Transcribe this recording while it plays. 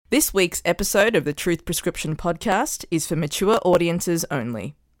This week's episode of the Truth Prescription podcast is for mature audiences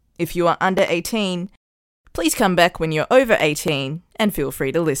only. If you are under 18, please come back when you're over 18 and feel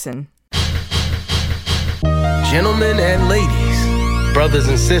free to listen. Gentlemen and ladies, brothers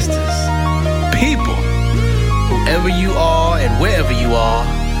and sisters, people, whoever you are and wherever you are,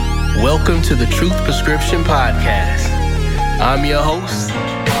 welcome to the Truth Prescription podcast. I'm your host,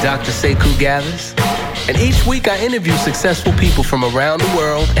 Dr. Sekou Gathers, and each week I interview successful people from around the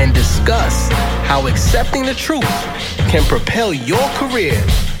world and discuss how accepting the truth can propel your career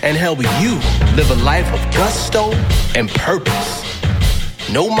and help you live a life of gusto and purpose.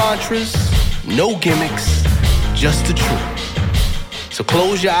 No mantras, no gimmicks, just the truth. So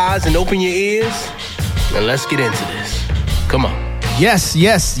close your eyes and open your ears, and let's get into this. Come on. Yes.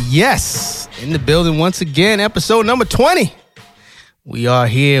 In the building once again, episode number 20. We are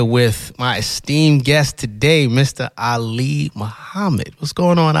here with my esteemed guest today, Mr. Ali Muhammad. What's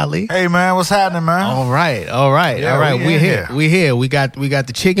going on, Ali? Hey, man. What's happening, man? All right. Yeah, We're here. We got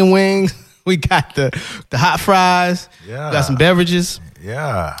the chicken wings. We got the hot fries. Yeah. We got some beverages.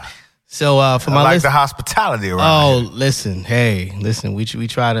 Yeah. So for I my like the hospitality around here. Listen. We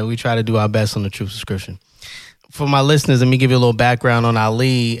try to do our best on the Truth Prescription. For my listeners, let me give you a little background on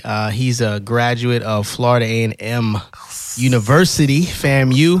Ali. He's a graduate of Florida A&M University,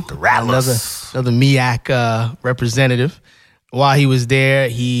 FAMU. The Rattlers. Another MEAC representative. While he was there,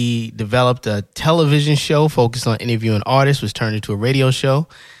 he developed a television show focused on interviewing artists, which turned into a radio show.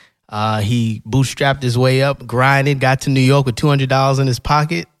 He bootstrapped his way up, grinded, got to New York with $200 in his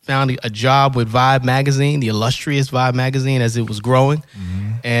pocket, found a job with Vibe magazine, the illustrious Vibe magazine as it was growing,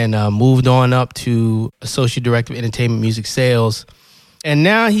 and moved on up to Associate Director of Entertainment Music Sales. And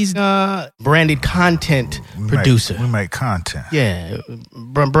now he's a branded content producer. We make content. Yeah.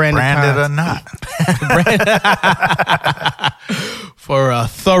 Branded Branded or content. not. For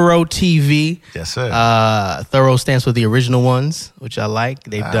Thorough TV. Yes, sir. Thorough stands for The Original Ones, which I like.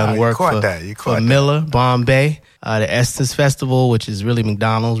 They've done work for Miller, Bombay, the Essence Festival, which is really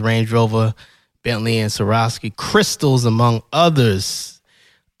McDonald's, Range Rover, Bentley, and Swarovski, Crystals, among others.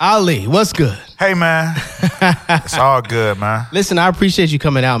 Ali, what's good? Hey, man. It's all good, man. Listen, I appreciate you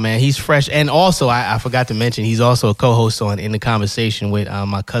coming out, man. He's fresh. And also, I forgot to mention, he's also a co-host on In the Conversation with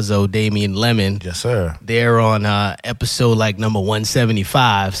my cousin, Damian Lemon. Yes, sir. They're on episode like number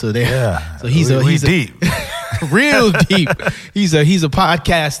 175. So they're so he's deep. Real deep. He's a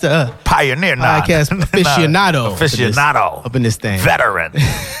podcaster. Pioneer podcast aficionado. Up in this thing. Veteran.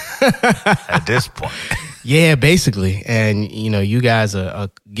 At this point. Yeah, basically. And, you guys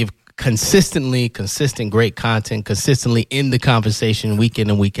give consistent, great content, consistently in the conversation week in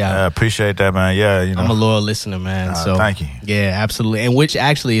and week out. I appreciate that, man. Yeah, I'm a loyal listener, man. So thank you. Yeah, absolutely. And which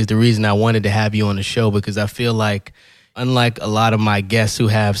actually is the reason I wanted to have you on the show, because I feel like, unlike a lot of my guests who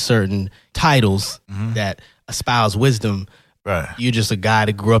have certain titles that espouse wisdom, right, you're just a guy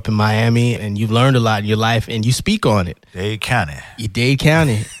that grew up in Miami and you've learned a lot in your life and you speak on it. Dade County. You Dade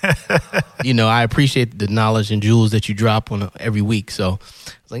County. I appreciate the knowledge and jewels that you drop on every week. So I was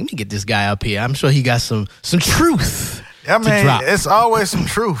like, let me get this guy up here. I'm sure he got some truth. I mean, it's always some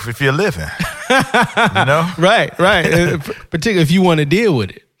truth if you're living. Right. Particularly if you want to deal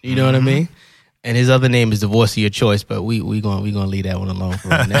with it. You know what I mean? And his other name is Divorce of Your Choice, but we gonna leave that one alone for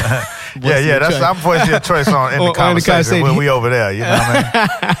right now. I'm voicing your choice on in the conversation when we over there. You know what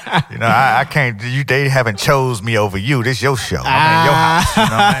I mean? I can't. They haven't chose me over you. This your show. I'm in your house. You know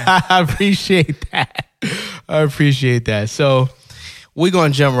what I mean? I appreciate that. So we're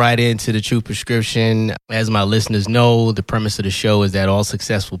gonna jump right into the Truth Prescription. As my listeners know, the premise of the show is that all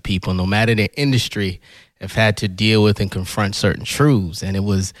successful people, no matter their industry, have had to deal with and confront certain truths, and it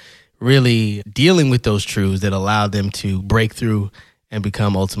was really dealing with those truths that allowed them to break through and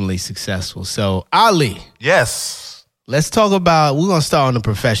become ultimately successful. So, Ali. Yes. Let's talk about, we're going to start on the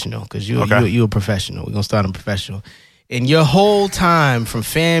professional, because you're a professional. We're going to start on professional. In your whole time from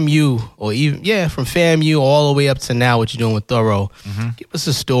FAMU, from FAMU all the way up to now, what you're doing with Thorough, give us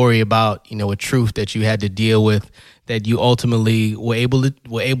a story about, a truth that you had to deal with that you ultimately were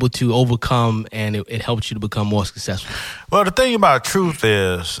able to overcome, and it helped you to become more successful. Well, the thing about truth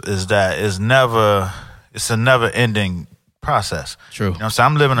is that it's a never-ending process. True. So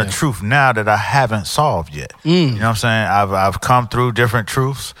I'm living a truth now that I haven't solved yet. You know what I'm saying? I've come through different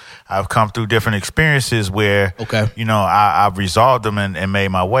truths. I've come through different experiences where, I've resolved them and made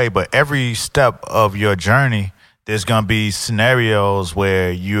my way. But every step of your journey, there's going to be scenarios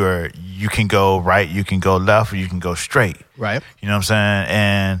where you can go right, you can go left, or you can go straight. Right. You know what I'm saying?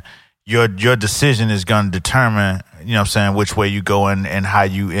 And your decision is going to determine, which way you go and how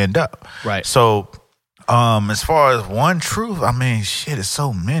you end up. Right. So As far as one truth, I mean, shit, it's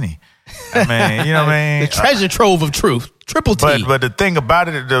so many. I mean, you know what I mean? The treasure trove of truth. Triple T. But the thing about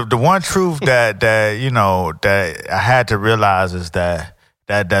it, the one truth that you know that I had to realize is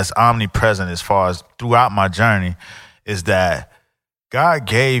that's omnipresent as far as throughout my journey is that God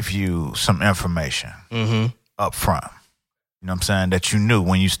gave you some information up front. You know what I'm saying? That you knew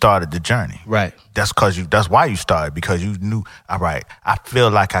when you started the journey. Right. That's why you started, because you knew, all right, I feel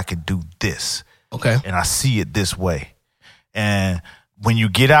like I could do this. Okay. And I see it this way. And when you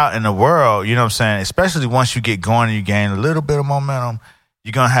get out in the world, you know what I'm saying, especially once you get going and you gain a little bit of momentum,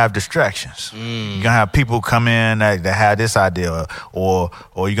 you're going to have distractions. You're going to have people come in that have this idea, or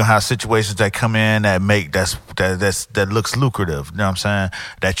you're going to have situations that come in that that looks lucrative, you know what I'm saying,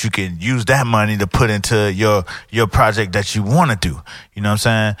 that you can use that money to put into your project that you want to do, you know what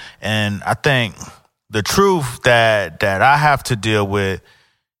I'm saying? And I think the truth that I have to deal with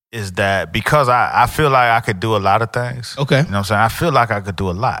is that because I feel like I could do a lot of things. Okay. You know what I'm saying? I feel like I could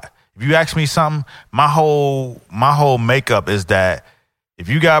do a lot. If you ask me something, my whole makeup is that if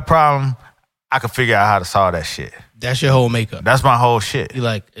you got a problem, I can figure out how to solve that shit. That's your whole makeup. That's my whole shit. You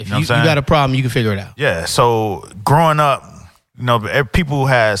like, if you got a problem, you can figure it out. Yeah. So growing up, you know, people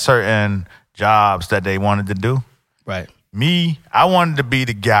had certain jobs that they wanted to do. Right. Me, I wanted to be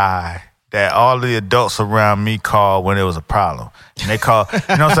the guy that all the adults around me called when it was a problem. And they call,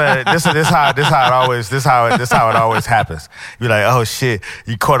 you know what I'm saying? This how it always happens. You're like, oh shit,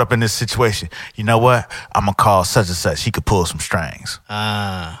 you caught up in this situation. You know what? I'm gonna call such and such. He could pull some strings.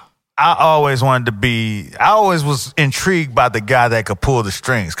 I always was intrigued by the guy that could pull the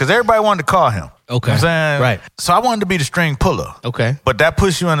strings, because everybody wanted to call him. Okay. You know what I'm saying? Right. So I wanted to be the string puller. Okay. But that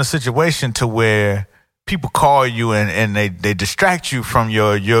puts you in a situation to where people call you and they distract you from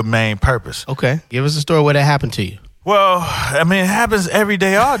your main purpose. Okay. Give us a story where that happened to you. Well, I mean, it happens every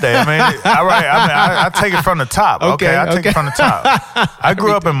day, all day. I mean, all right. I take it from the top. Okay. I take it from the top. I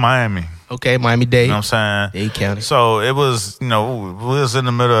grew up in Miami. Okay, Miami-Dade. You know what I'm saying? Dade County. So it was, you know, we was in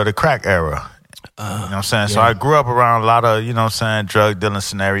the middle of the crack era. You know what I'm saying? Yeah. So I grew up around a lot of, you know what I'm saying, drug dealing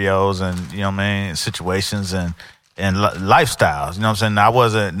scenarios and, you know what I mean, situations and lifestyles. You know what I'm saying? I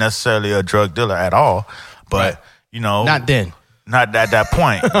wasn't necessarily a drug dealer at all, but, you know. Not then. Not at that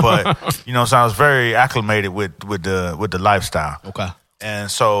point, but, you know, so I was very acclimated with the lifestyle. Okay.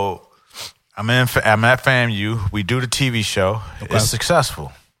 And so I'm at FAMU. We do the TV show. Okay. It's successful.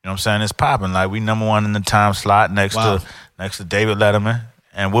 You know what I'm saying? It's popping. Like, we number one in the time slot next to David Letterman.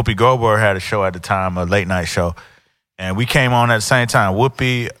 And Whoopi Goldberg had a show at the time, a late night show. And we came on at the same time.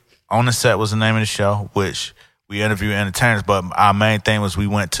 Whoopi on the set was the name of the show, which we interviewed entertainers, but our main thing was we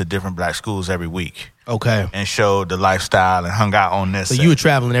went to different black schools every week. Okay. And showed the lifestyle and hung out on this. So you were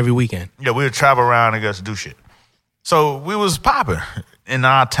traveling every weekend? Yeah, we would travel around and get to do shit. So we was popping in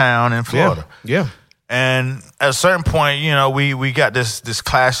our town in Florida. Yeah. And at a certain point, you know, we got this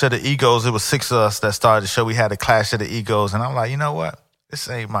clash of the egos. It was 6 of us that started the show. We had a clash of the egos. And I'm like, you know what? This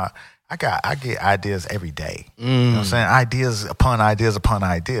ain't I get ideas every day. You know what I'm saying? Ideas upon ideas upon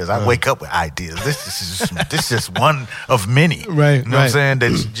ideas. I wake up with ideas. This is just one of many. Right. You know what I'm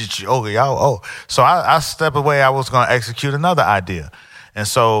saying? So I step away. I was going to execute another idea. And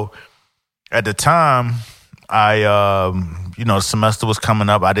so at the time, the semester was coming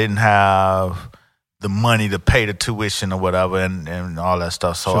up. I didn't have the money to pay the tuition or whatever and all that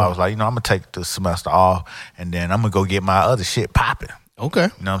stuff. So I was like, I'm going to take the semester off and then I'm going to go get my other shit popping. Okay.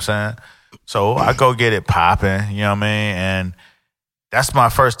 You know what I'm saying? So I go get it popping, you know what I mean? And that's my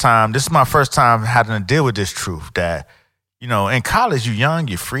first time. This is my first time having to deal with this truth that, you know, in college, you're young,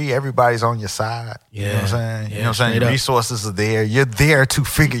 you're free, everybody's on your side. Yeah. You know what I'm saying? Yeah, you know what I'm saying? Resources are there. You're there to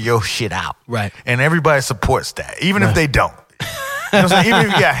figure your shit out. Right. And everybody supports that, even if they don't. You know what I'm saying? Even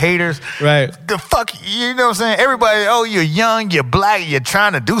if you got haters. Right. The fuck, you know what I'm saying? Everybody, you're young, you're black, you're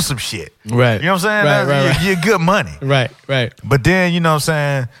trying to do some shit. Right. You know what I'm saying? Right. You're good money. Right. But then, you know what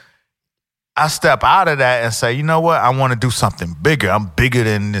I'm saying? I step out of that and say, you know what? I want to do something bigger. I'm bigger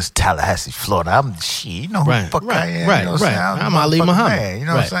than this Tallahassee, Florida. I'm shit. You know who the fuck I am. Right. You know what I'm saying? I'm Ali Muhammad. Man, you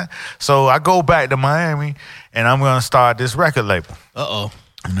know what I'm saying? So I go back to Miami and I'm going to start this record label. Uh-oh.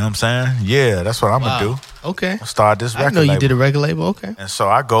 You know what I'm saying? Yeah, that's what I'm going to do. Okay. I'll start this record label. I label. know you did a record label. Okay. And so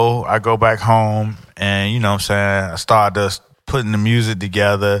I go back home and, you know what I'm saying, I start just putting the music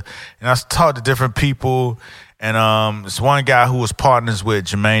together and I talk to different people. And this one guy who was partners with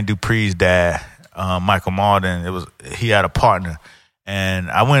Jermaine Dupri's dad, Michael Malden, he had a partner. And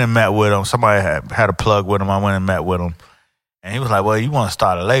I went and met with him. Somebody had a plug with him. I went and met with him. And he was like, well, you want to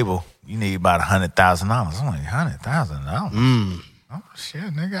start a label, you need about $100,000. I'm like, $100,000? Oh, shit,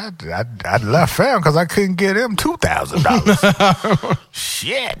 nigga. I left fam because I couldn't get him $2,000.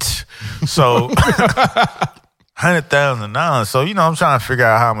 Shit. So, $100,000. So, I'm trying to figure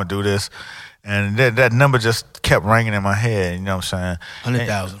out how I'm going to do this. And that number just kept ringing in my head, you know what I'm saying?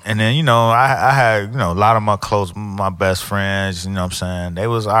 100,000. And then, I had, a lot of my best friends, you know what I'm saying? They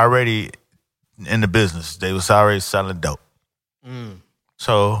was already in the business. They was already selling dope.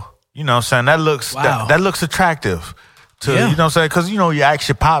 So, you know what I'm saying? That looks that looks attractive. You know what I'm saying? Because, you ask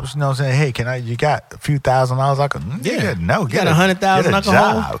your pops, you know what I'm saying? Hey, you got a few $1,000? I could, no, get a 100,000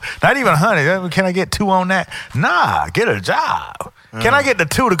 alcohol? Not even 100. Can I get 2 on that? Nah, get a job. Can I get the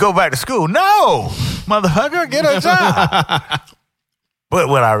 2 to go back to school? No, motherfucker, get a job. But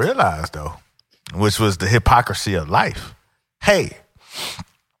what I realized, though, which was the hypocrisy of life. Hey,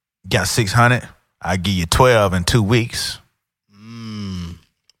 you got 600. I give you 12 in 2 weeks.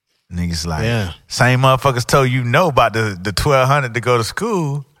 Niggas like, same motherfuckers told you no about the 1,200 to go to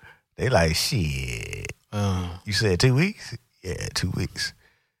school. They like, shit. You said 2 weeks? Yeah, 2 weeks.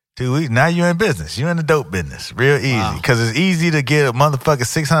 2 weeks. Now you're in business. You're in the dope business. Real easy. Because it's easy to get a motherfucker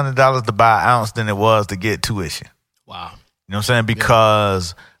 $600 to buy an ounce than it was to get tuition. Wow. You know what I'm saying?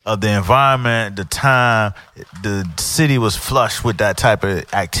 Because of the environment, the time, the city was flush with that type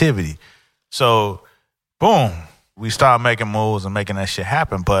of activity. So, boom. We start making moves and making that shit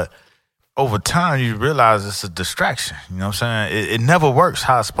happen. But over time, you realize it's a distraction. You know what I'm saying? It never works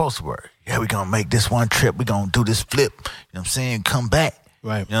how it's supposed to work. Yeah, we're going to make this one trip. We're going to do this flip. You know what I'm saying? Come back.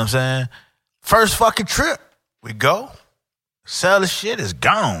 Right. You know what I'm saying? First fucking trip, we go. Sell the shit, it's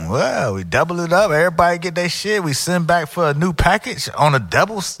gone. Well, we double it up. Everybody get their shit. We send back for a new package on a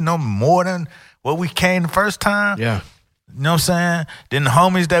double, no more than what we came the first time. Yeah. You know what I'm saying? Then the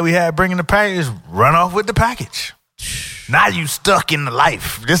homies that we had bringing the package run off with the package. Now you stuck in the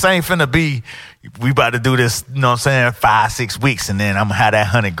life. This ain't finna be, we about to do this, you know what I'm saying, 5-6 weeks, and then I'm gonna have that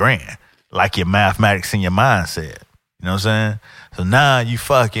 $100,000, like your mathematics in your mind said. You know what I'm saying? So now you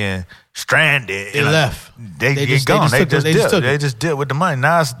fucking stranded. They left. They just gone. They just deal with the money.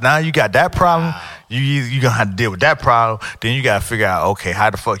 Now you got that problem. Wow. You gonna have to deal with that problem. Then you gotta figure out, okay,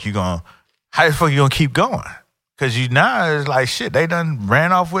 how the fuck you gonna keep going? Cause now it's like shit, they done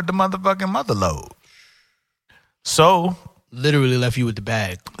ran off with the motherfucking mother load. So literally left you with the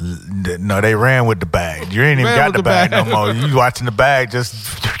bag. No, they ran with the bag. You ain't even got the bag no more. You watching the bag just.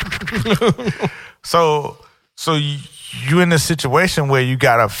 So you in a situation where you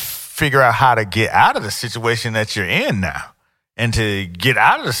gotta figure out how to get out of the situation that you're in now, and to get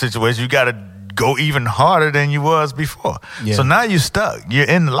out of the situation, you gotta go even harder than you was before. Yeah. So now you're stuck. You're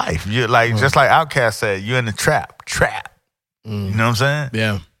in life. You're like just like Outkast said. You're in the trap. You know what I'm saying?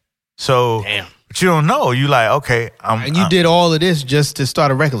 Yeah. So. Damn. But you don't know. You like, okay, and you did all of this just to start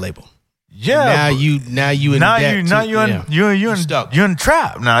a record label. Yeah. You're in the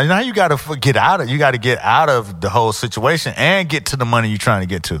trap. Now you got to get out of. You got to get out of the whole situation and get to the money you're trying to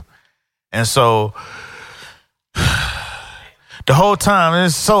get to. And so the whole time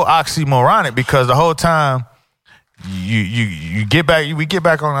it's so oxymoronic because the whole time you get back, we get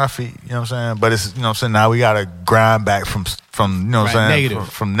back on our feet. You know what I'm saying? But it's, you know what I'm saying, now we got to grind back from you know what I'm saying, negative.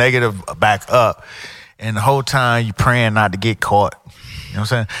 From negative back up. And the whole time you praying not to get caught. You know what I'm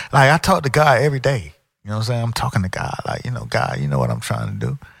saying? Like I talk to God every day. You know what I'm saying? I'm talking to God. Like, God, you know what I'm trying to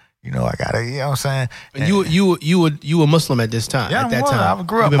do. I gotta, you know what I'm saying? And you were Muslim at this time. Yeah, at that time. I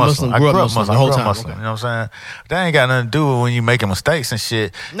grew up Muslim. I grew up Muslim the whole time. Okay. You know what I'm saying? That ain't got nothing to do with when you making mistakes and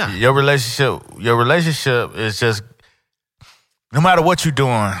shit. Nah. Your relationship is just, no matter what you're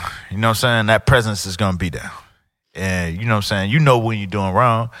doing, you know what I'm saying, that presence is gonna be there. And you know what I'm saying? You know when you're doing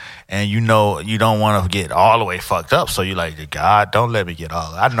wrong, and you know you don't want to get all the way fucked up. So you're like, God, don't let me get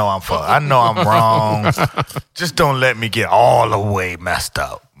all. I know I'm fucked. I know I'm wrong. Just don't let me get all the way messed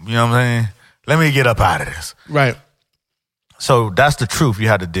up. You know what I'm saying? Let me get up out of this. Right. So that's the truth you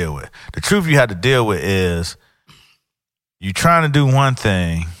had to deal with. The truth you had to deal with is you trying to do one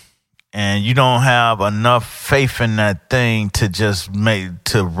thing and you don't have enough faith in that thing to just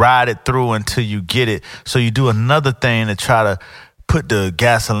to ride it through until you get it. So you do another thing to try to put the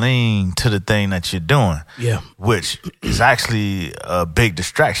gasoline to the thing that you're doing. Yeah. Which is actually a big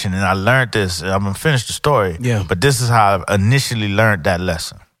distraction. And I learned this. I'm going to finish the story. Yeah. But this is how I initially learned that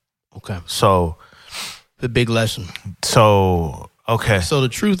lesson. Okay. So. The big lesson. So, okay. So the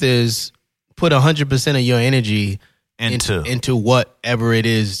truth is, put 100% of your energy into whatever it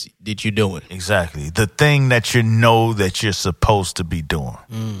is that you're doing. Exactly. The thing that you know that you're supposed to be doing.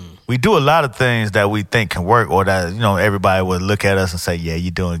 We do a lot of things that we think can work, or that, everybody would look at us and say, yeah, you're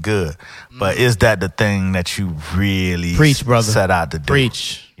doing good. But is that the thing that you really Preach, brother. set out to do?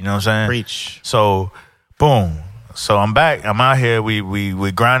 Preach. You know what I'm saying? Preach. So, boom. So I'm back. I'm out here.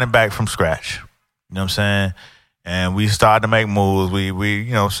 We grinding back from scratch. You know what I'm saying? And we started to make moves. We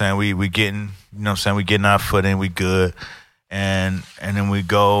you know what I'm saying, we getting, you know what I'm saying, we getting our footing, we good. And then we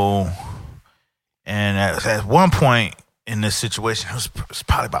go, and at one point in this situation, it was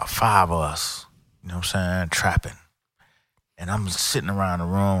probably about 5 of us, you know what I'm saying, trapping. And I'm sitting around the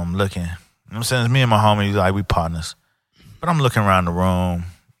room, I'm looking, you know what I'm saying, it's me and my homies, like we partners. But I'm looking around the room,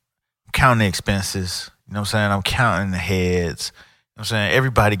 counting the expenses, you know what I'm saying, I'm counting the heads. You know what I'm saying?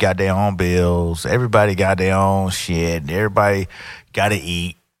 Everybody got their own bills. Everybody got their own shit. Everybody got to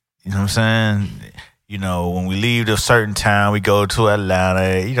eat. You know what I'm saying? You know, when we leave a certain town, we go to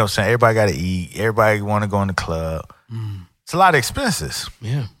Atlanta. You know what I'm saying? Everybody got to eat. Everybody want to go in the club. It's a lot of expenses.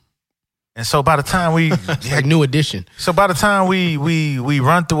 Yeah. And so by the time we... it's like New Edition. So by the time we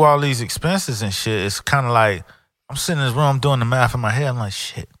run through all these expenses and shit, it's kind of like, I'm sitting in this room doing the math in my head. I'm like,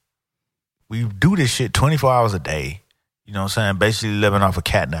 shit. We do this shit 24 hours a day. You know what I'm saying? Basically living off of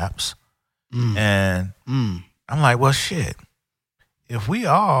catnaps. And I'm like, well, shit. If we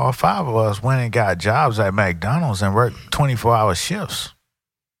all 5 of us went and got jobs at McDonald's and worked 24-hour shifts,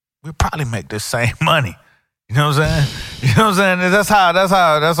 we'd probably make the same money. You know what I'm saying? You know what I'm saying?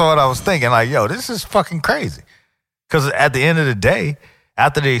 That's what I was thinking. Like, yo, this is fucking crazy. Because at the end of the day,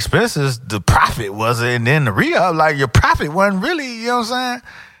 after the expenses, the profit wasn't, and then the re-up, like your profit wasn't really, you know what I'm saying?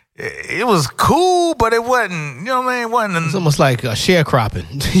 It was cool, but it wasn't, you know what I mean? It's almost like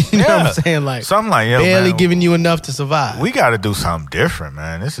sharecropping. You know what I'm saying? Like, so I'm like, yo, barely man, giving you enough to survive. We got to do something different,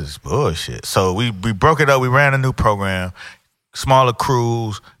 man. This is bullshit. So we broke it up. We ran a new program, smaller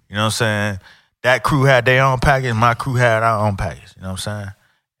crews, you know what I'm saying? That crew had their own package. My crew had our own package, you know what I'm saying?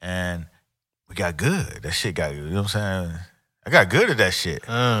 And we got good. That shit got good, you know what I'm saying? I got good at that shit.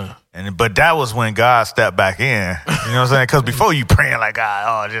 But that was when God stepped back in. You know what I'm saying? Because before you praying like,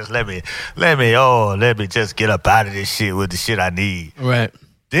 God, just let me just get up out of this shit with the shit I need. Right.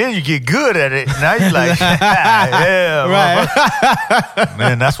 Then you get good at it. Now you're like, yeah. Right.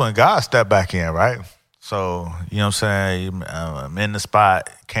 Man, that's when God stepped back in, right? So, you know what I'm saying? I'm in the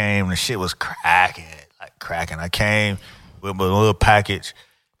spot, came, the shit was cracking. I came with a little package,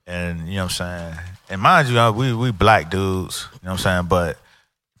 and you know what I'm saying? And mind you, we black dudes, you know what I'm saying? But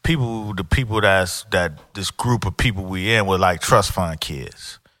the people that this group of people we in were like trust fund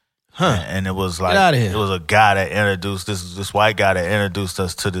kids. And it was like, it was a guy that introduced, this white guy that introduced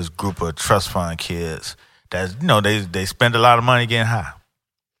us to this group of trust fund kids that, you know, they spend a lot of money getting high.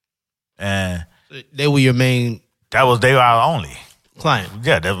 And they were your main... they were our only client.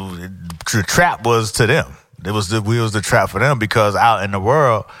 Yeah, the trap was to them. We was the trap for them, because out in the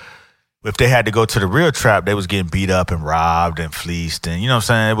world, if they had to go to the real trap, they was getting beat up and robbed and fleeced, and you know what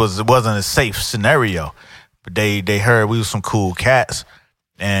I'm saying? It wasn't a safe scenario. But they heard we was some cool cats,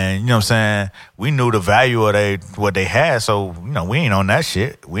 and you know what I'm saying? We knew the value of what they had, so you know, we ain't on that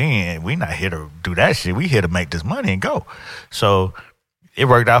shit. We not here to do that shit. We here to make this money and go. So it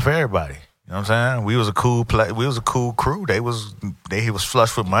worked out for everybody. You know what I'm saying? We was a cool crew. They was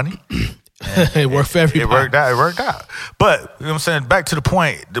flush with money. It worked for everybody. It worked out. But, you know what I'm saying, back to the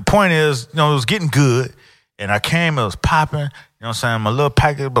point. The point is, you know, it was getting good, and I came, it was popping. You know what I'm saying? My little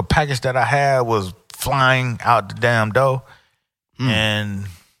package that I had was flying out the damn door. And,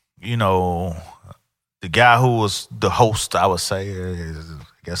 you know, the guy who was the host, I would say, I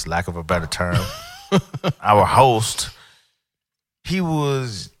guess lack of a better term, our host, he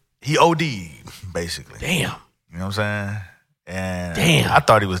OD'd, basically. Damn. You know what I'm saying? And damn. I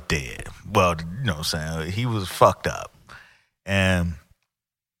thought he was dead. Well, you know what I'm saying? He was fucked up. And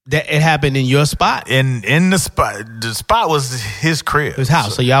that it happened in your spot? In the spot. The spot was his crib. His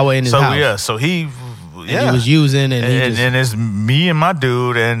house. So y'all were in his house. Yeah. So he was using and it's me and my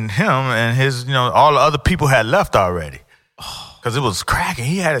dude and him and his, you know, all the other people had left already. Because it was cracking.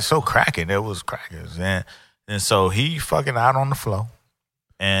 He had it so cracking. It was cracking. And so he fucking out on the floor.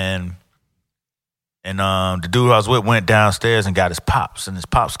 And the dude I was with went downstairs and got his pops, and his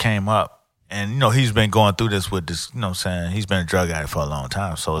pops came up, and you know he's been going through this with this, you know what I'm saying, he's been a drug addict for a long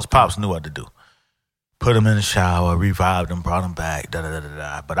time, so his pops knew what to do. Put him in the shower, revived him, brought him back,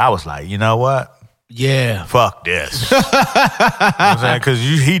 da-da-da-da-da. But I was like, you know what? Yeah. Fuck this. You know what I'm saying? Because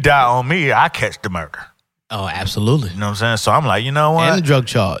he died on me, I catch the murder. Oh, absolutely. You know what I'm saying? So I'm like, you know what? And the drug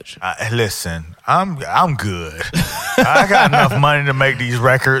charge. Listen, I'm good. I got enough money to make these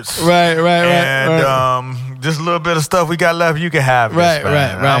records. Right. And just a little bit of stuff we got left, you can have. Right.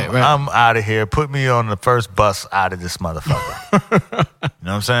 I'm out of here. Put me on the first bus out of this motherfucker. You know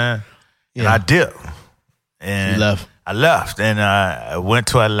what I'm saying? Yeah. And I dipped. And you left. I left, and I went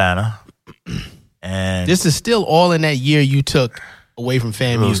to Atlanta. And this is still all in that year you took away from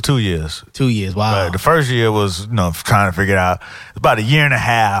FAMU? It was 2 years. 2 years, wow. But the first year was, trying to figure it out. It's about a year and a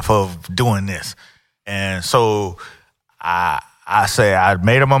half of doing this. And so I say I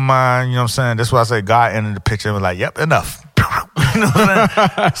made up my mind, you know what I'm saying? That's why I say God entered the picture and was like, yep, enough. You know what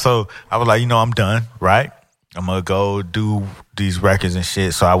I'm saying? So I was like, I'm done, right? I'm going to go do these records and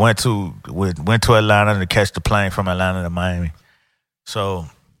shit. So I went to Atlanta to catch the plane from Atlanta to Miami. So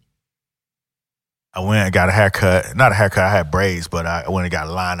I went and got a haircut. Not a haircut, I had braids, but I went and got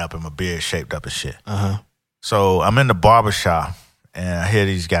a line up and my beard shaped up and shit. Uh-huh. So I'm in the barbershop and I hear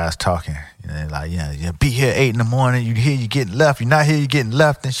these guys talking. They're like, yeah, be here 8 a.m. You here, you getting left. You're not here, you getting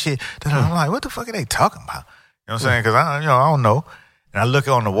left and shit. Then I'm like, what the fuck are they talking about? You know what I'm saying? Because I don't know. And I look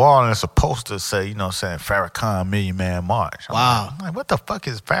on the wall and it's a poster say, Farrakhan Million Man March. I'm like, what the fuck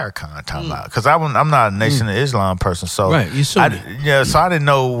is Farrakhan talking about? Because I'm not a Nation of Islam person, so right, you so I didn't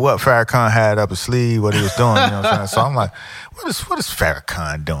know what Farrakhan had up his sleeve, what he was doing. You know what I'm saying? So I'm like, what is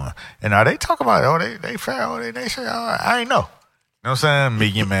Farrakhan doing? And are they talking about they Farrakhan? They say, I ain't know. You know what I'm saying?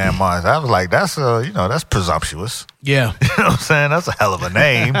 Million Man March. I was like, that's that's presumptuous. Yeah. You know what I'm saying? That's a hell of a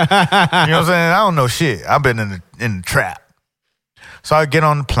name. You know what I'm saying? I don't know shit. I've been in the trap. So I get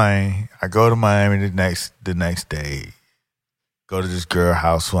on the plane. I go to Miami the next day. Go to this girl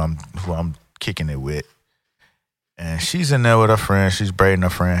house who I'm kicking it with, and she's in there with her friend. She's braiding her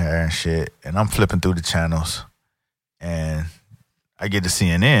friend hair and shit. And I'm flipping through the channels, and I get to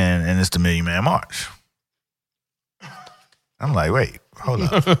CNN, and it's the Million Man March. I'm like, wait, hold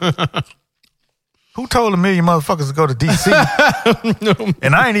up. Who told a million motherfuckers to go to D.C.?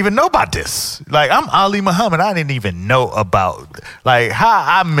 And I didn't even know about this. Like, I'm Ali Muhammad. I didn't even know about, like, how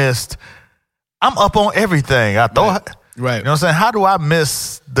I missed. I'm up on everything. I thought. Right. You know what I'm saying? How do I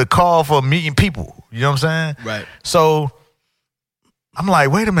miss the call for meeting people? You know what I'm saying? Right. So I'm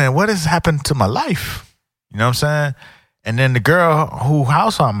like, wait a minute. What has happened to my life? You know what I'm saying? And then the girl who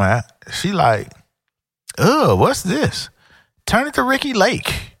house I'm at, she like, what's this? Turn it to Ricky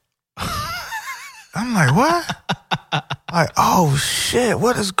Lake. I'm like, what? Like, oh shit,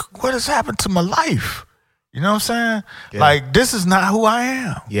 what has happened to my life? You know what I'm saying? Yeah. Like, this is not who I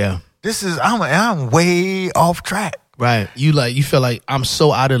am. Yeah. I'm way off track. Right. You feel like I'm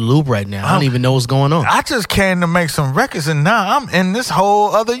so out of the loop right now. I don't even know what's going on. I just came to make some records and now I'm in this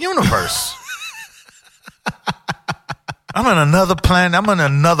whole other universe. I'm in another planet. I'm in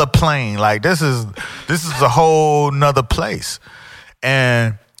another plane. Like, this is a whole nother place.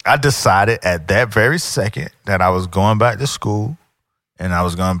 And I decided at that very second that I was going back to school and I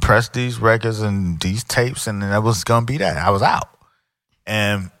was going to press these records and these tapes and that was going to be that. I was out.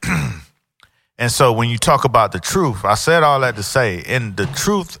 And so when you talk about the truth, I said all that to say, and the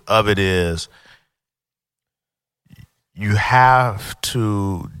truth of it is you have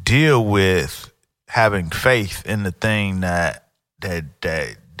to deal with having faith in the thing that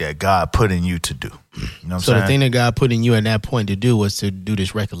God put in you to do. You know what I'm saying? So the thing that God put in you at that point to do was to do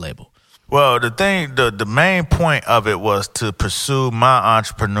this record label. Well, the main point of it was to pursue my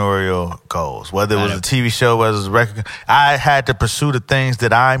entrepreneurial goals. Whether it was a TV show, whether it was a record, I had to pursue the things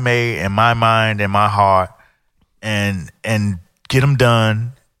that I made in my mind and my heart, and get them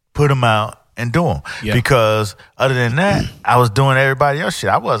done, put them out, and do them. Yeah. Because other than that, I was doing everybody else shit.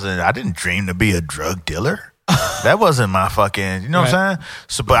 I didn't dream to be a drug dealer. That wasn't my fucking, you know what I'm saying?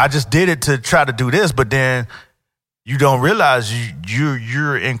 So, but I just did it to try to do this, but then you don't realize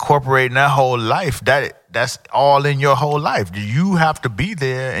you're incorporating that whole life. That's all in your whole life. You have to be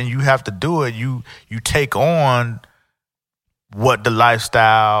there and you have to do it. You take on what the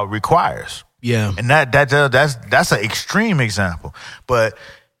lifestyle requires. Yeah. And that's an extreme example. But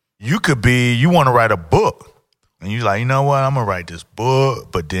you want to write a book and you're like, you know what, I'm gonna write this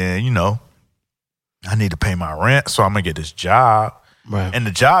book, but then, I need to pay my rent, so I'm going to get this job. Right. And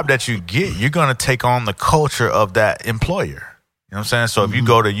the job that you get, you're going to take on the culture of that employer. You know what I'm saying? So if you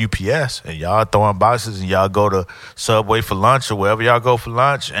go to UPS and y'all throwing boxes and y'all go to Subway for lunch or wherever y'all go for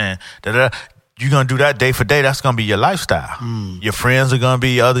lunch and you're going to do that day for day. That's going to be your lifestyle. Your friends are going to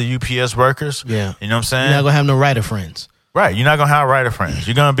be other UPS workers. Yeah. You know what I'm saying? You're not going to have no writer friends. Right. You're not going to have writer friends.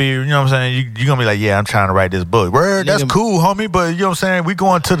 You're going to be, you know what I'm saying? You're going to be like, yeah, I'm trying to write this book. Word, that's cool, homie, but you know what I'm saying? We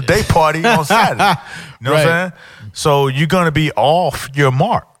going to the day party on Saturday. You know what I'm saying? So you're going to be off your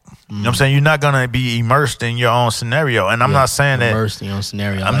mark. You know what I'm saying? You're not going to be immersed in your own scenario. And I'm not saying that. Immersed in your own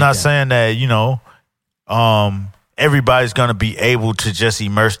scenario. I'm not saying that, everybody's going to be able to just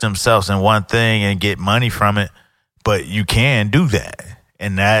immerse themselves in one thing and get money from it. But you can do that.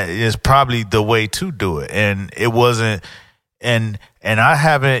 And that is probably the way to do it. And it wasn't, and I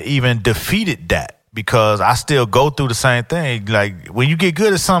haven't even defeated that because I still go through the same thing. Like when you get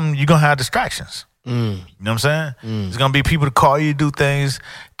good at something, you're going to have distractions. You know what I'm saying? There's going to be people to call you to do things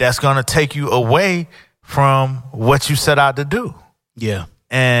that's going to take you away from what you set out to do. Yeah.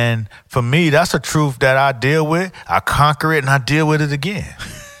 And for me, that's a truth that I deal with. I conquer it and I deal with it again.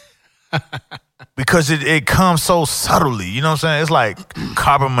 Because it comes so subtly. You know what I'm saying? It's like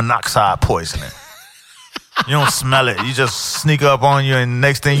carbon monoxide poisoning. You don't smell it. You just sneak up on you, and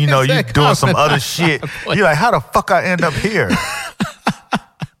next thing you know, you're doing some other shit. You're like, how the fuck I end up here?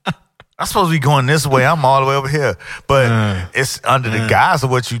 I'm supposed to be going this way. I'm all the way over here. But it's under the guise of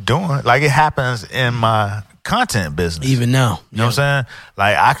what you're doing. Like, it happens in my content business. Even now. You know what I'm saying?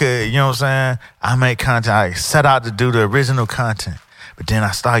 Like, I could, you know what I'm saying? I make content. I set out to do the original content. But then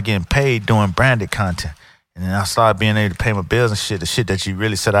I started getting paid doing branded content. And then I started being able to pay my bills and shit, the shit that you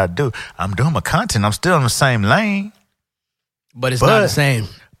really set out to do. I'm doing my content. I'm still in the same lane. But it's not the same.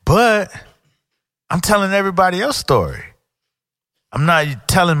 But I'm telling everybody else's story. I'm not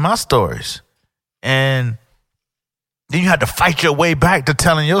telling my stories. And then you have to fight your way back to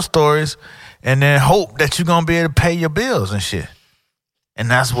telling your stories and then hope that you're going to be able to pay your bills and shit. And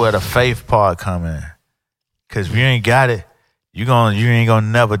that's where the faith part come in. Because if you ain't got it, you ain't going to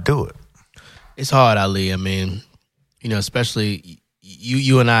never do it. It's hard, Ali. I mean, you know, especially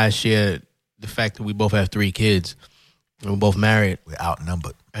you and I share the fact that we both have 3 kids. And we're both married. We're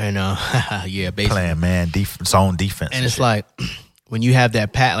outnumbered. And, yeah, basically. Playing man, zone defense. And it's shit. Like, when you have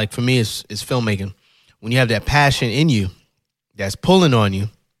that, like for me, it's filmmaking. When you have that passion in you that's pulling on you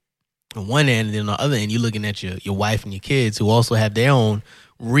on one end, and then on the other end, you're looking at your wife and your kids who also have their own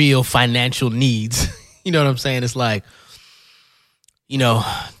real financial needs. You know what I'm saying? It's like, you know,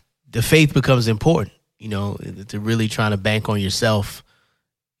 the faith becomes important, you know, to really trying to bank on yourself,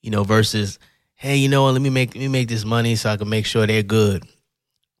 you know, versus, hey, you know what, let me make this money so I can make sure they're good.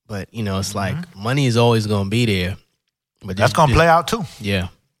 But, you know, it's like money is always going to be there. But that's going to play out too. Yeah.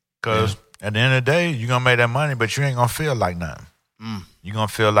 Because at the end of the day, you're going to make that money, but you ain't going to feel like nothing. You're going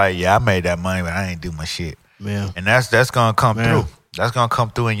to feel like, yeah, I made that money, but I ain't do my shit. Yeah. And that's going to come through. That's going to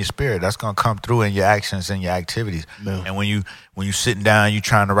come through in your spirit. That's going to come through in your actions and your activities. Yeah. And when you sitting down, you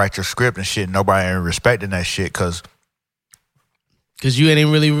trying to write your script and shit, nobody ain't respecting that shit because you ain't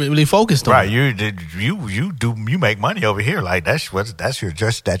really focused on it. Right. You make money over here. Like that's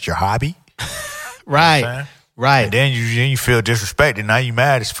your hobby. Right. Right. And then you feel disrespected. Now you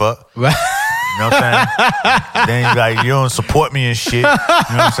mad as fuck. Right. You know what I'm saying? Then you like, you don't support me and shit. You know what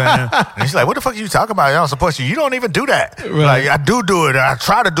I'm saying? And she's like, what the fuck are you talking about? I don't support you. You don't even do that. Right. Like, I do it. I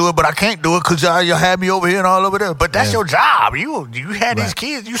try to do it, but I can't do it because y'all had me over here and all over there. But that's your job. You had these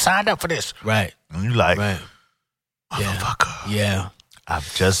kids. You signed up for this. Right. And you like, motherfucker. Yeah.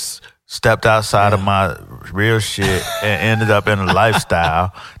 I've just stepped outside of my real shit and ended up in a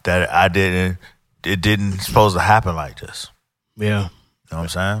lifestyle that it didn't supposed to happen like this. Yeah. You know what I'm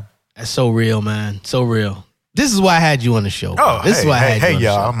saying? That's so real, man. So real. This is why I had you on the show. Oh, this is why I had you on the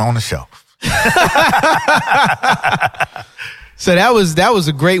show. I'm on the show. So that was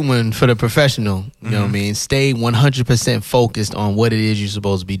a great one for the professional. You know what I mean? Stay 100% focused on what it is you're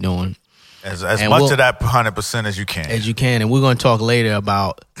supposed to be doing. As much of that 100% as you can. As you can. And we're going to talk later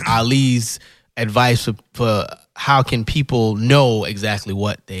about Ali's advice for how can people know exactly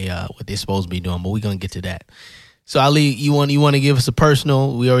what they're supposed to be doing. But we're going to get to that. So Ali, you want to give us a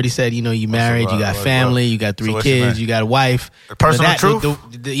personal? We already said, you know, you married, you got family, you got 3 kids, you got a wife. The personal truth?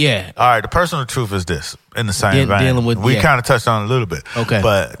 Yeah. All right, the personal truth is this, in the same vein. Dealing with, we kind of touched on it a little bit. Okay.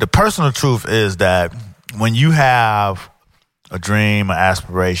 But the personal truth is that when you have a dream, an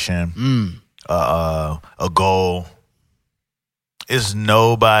aspiration, a goal, it's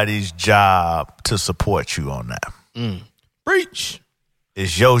nobody's job to support you on that. Preach.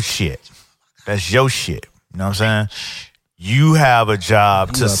 It's your shit. That's your shit. You know what I'm saying? You have a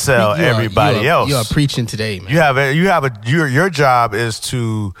job to sell everybody else. You are preaching today, man. Your job is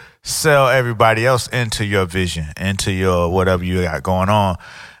to sell everybody else into your vision, into your whatever you got going on.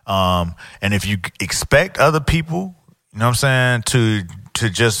 And if you expect other people, you know what I'm saying, to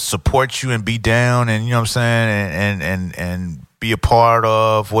just support you and be down and, you know what I'm saying, and be a part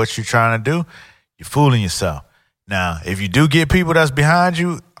of what you're trying to do, you're fooling yourself. Now, if you do get people that's behind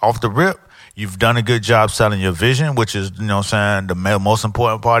you off the rip, you've done a good job selling your vision, which is, you know what I'm saying, the most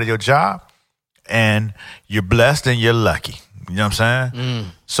important part of your job. And you're blessed and you're lucky. You know what I'm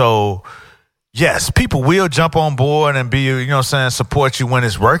saying? So, yes, people will jump on board and be, you know what I'm saying, support you when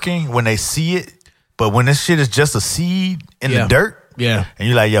it's working, when they see it. But when this shit is just a seed in the dirt, and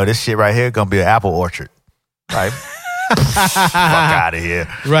you're like, yo, this shit right here gonna be an apple orchard. Right? Fuck out of here.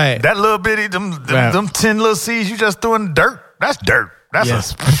 Right. That little bitty, them 10 little seeds you just threw in the dirt, that's dirt.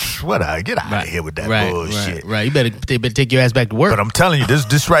 That's what? Get out of here with that bullshit. Right. You better take your ass back to work. But I'm telling you,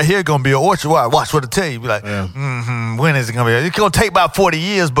 this right here gonna be an orchard. Watch what I tell you. Be like, when is it gonna be? It's gonna take about 40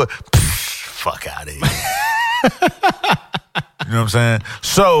 years, but fuck out of here. You know what I'm saying?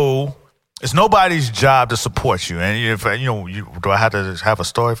 So it's nobody's job to support you. And if do I have to have a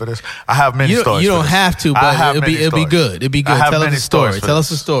story for this? I have many stories. You don't have to, but it'll be good. It'll be good. Tell us a story. Tell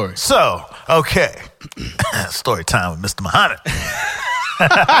us a story. So, okay. Story time with Mr. Muhammad.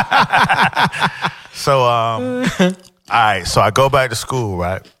 So, all right. So I go back to school,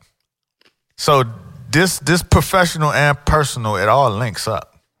 right? So this professional and personal, it all links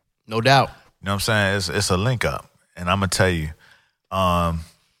up. No doubt. You know what I'm saying? It's a link up. And I'm going to tell you.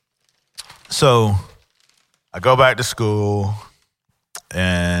 So I go back to school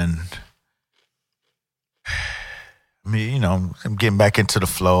and I'm getting back into the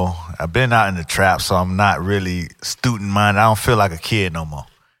flow. I've been out in the trap, so I'm not really student-minded. I don't feel like a kid no more. You know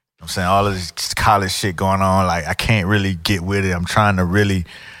what I'm saying? All of this college shit going on, like I can't really get with it. I'm trying to really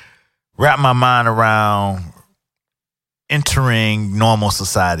wrap my mind around entering normal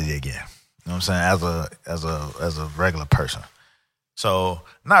society again. You know what I'm saying? As a regular person. So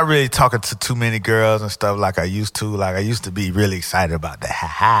not really talking to too many girls and stuff like I used to. Like I used to be really excited about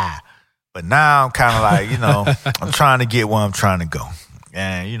that. But now I'm kind of like, I'm trying to get where I'm trying to go.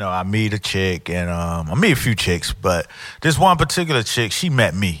 And, I meet a chick and I meet a few chicks, but this one particular chick, she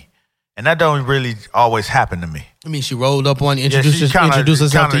met me. And that don't really always happen to me. I mean, she rolled up on you, introduced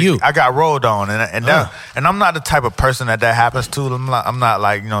herself to you. I got rolled on, and I'm not the type of person that happens to. I'm not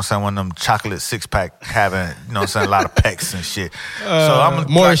like, one of them chocolate 6-pack having, a lot of pecs and shit. So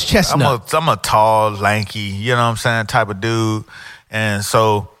I'm Morris Chestnut. I'm a tall, lanky, type of dude. And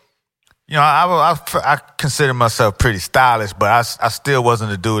so, I consider myself pretty stylish, but I still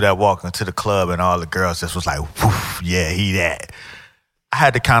wasn't the dude that walked into the club and all the girls just was like, woof, yeah, he that. I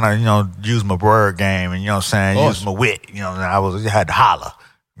had to kind of, use my word game and, use my wit. I had to holler.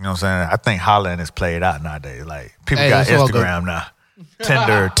 You know what I'm saying? I think hollering is played out nowadays. Like, people got Instagram now.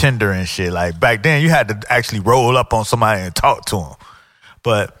 Tinder and shit. Like, back then, you had to actually roll up on somebody and talk to them.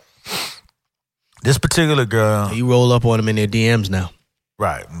 But this particular girl... You roll up on them in their DMs now.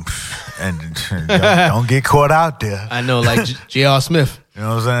 Right. And don't get caught out there. I know, like J.R. Smith. You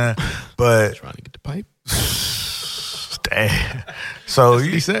know what I'm saying? But... Trying to get the pipe. Damn. So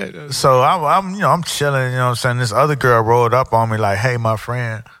he said. So I'm chilling. You know what I'm saying? This other girl rolled up on me like, "Hey, my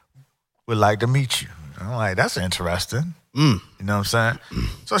friend would like to meet you." I'm like, "That's interesting." You know what I'm saying?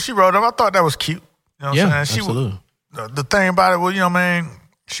 So she rolled up. I thought that was cute. You know what I'm saying? Absolutely. The thing about it was,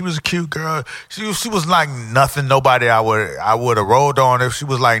 she was a cute girl. She was like nothing. Nobody I would have rolled on if she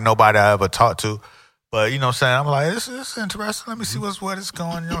was like nobody I ever talked to. But you know what I'm saying? I'm like, this is interesting. Let me see where it's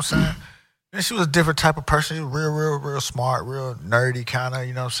going. You know what I'm saying? And she was a different type of person. She was real smart, real nerdy kind of,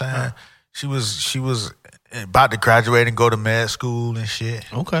 you know what I'm saying? She was about to graduate and go to med school and shit.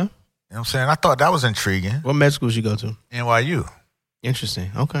 Okay. You know what I'm saying? I thought that was intriguing. What med school did she go to? NYU. Interesting.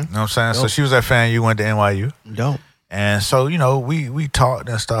 Okay. You know what I'm saying? Dope. So she was at FAMU, went to NYU. Dope. And so, we talked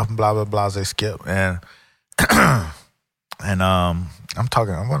and stuff and blah, blah, blah, they skip. And I'm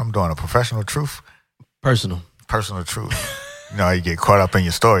talking, what I'm doing, a professional truth? Personal truth. You get caught up in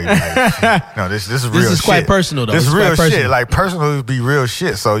your story. Like, this is real shit. This is quite personal, though. This is real shit. Like, personal would be real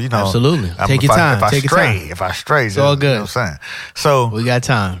shit. So, Absolutely. Take your time. If I stray, it's all good. You know what I'm saying? So we got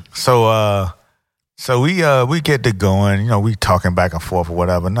time. So we get to going. We talking back and forth or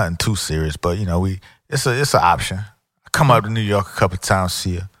whatever. Nothing too serious, but it's an option. I come up to New York a couple of times,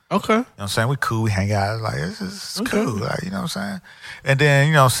 see her. Okay. You know what I'm saying? We cool. We hang out. Like, it's cool. Like, you know what I'm saying? And then,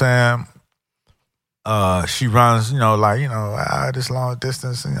 you know what I'm saying? She runs, this long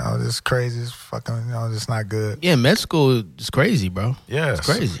distance, this crazy, it's fucking, it's not good. Yeah, med school is crazy, bro. Yeah. It's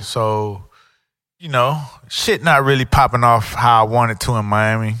crazy. So, shit not really popping off how I wanted to in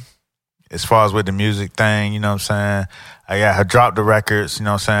Miami as far as with the music thing, you know what I'm saying? I got her drop the records, you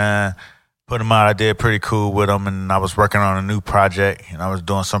know what I'm saying? Put them out, I did pretty cool with them, and I was working on a new project, and I was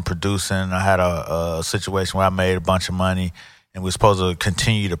doing some producing. I had a situation where I made a bunch of money, and we were supposed to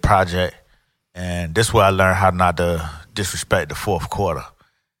continue the project. And this is where I learned how not to disrespect the fourth quarter.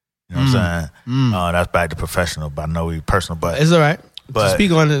 You know what I'm saying? That's back to professional, but I know we personal. But it's all right. But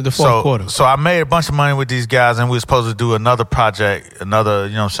speak on the fourth quarter. So I made a bunch of money with these guys, and we were supposed to do another project, you know what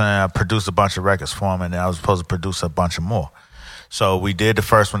I'm saying? I produced a bunch of records for them, and then I was supposed to produce a bunch of more. So we did the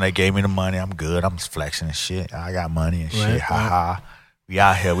first one. They gave me the money. I'm good. I'm just flexing and shit. I got money and shit. Right, ha ha. We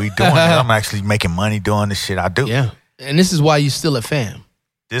out here. We doing it. I'm actually making money doing the shit I do. Yeah. And this is why you still at FAM.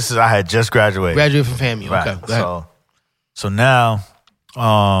 I had just graduated. Graduated from FAMU. Right. Okay. Go ahead. So now,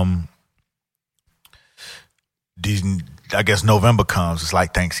 I guess November comes, it's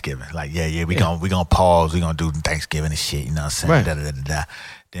like Thanksgiving. Like, we gonna pause, we gonna do Thanksgiving and shit, you know what I'm saying? Right.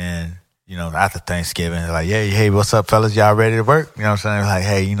 Then, you know, after Thanksgiving, like, hey, what's up, fellas? Y'all ready to work? You know what I'm saying? Like,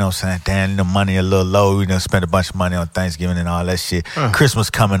 hey, you know what I'm saying? Damn, the money a little low. We done spent a bunch of money on Thanksgiving and all that shit. Christmas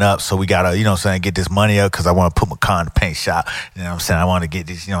coming up, so we gotta, you know what I'm saying, get this money up because I want to put my car in the paint shop. You know what I'm saying? I want to get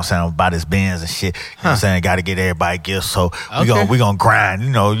this, you know what I'm saying, buy this Benz and shit. You know what I'm saying? Got to get everybody gifts. So we gonna grind,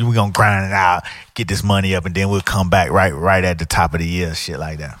 you know, we gonna grind it out, get this money up, and then we'll come back right at the top of the year, shit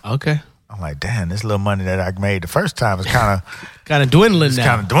like that. Okay. I'm like, damn, this little money that I made the first time is kind of dwindling it's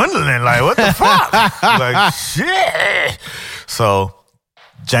now. kind of dwindling. Like, what the fuck? Like, shit. So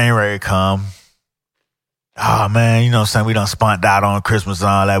January come. Oh, man, you know what I'm saying? We done spunked out on Christmas and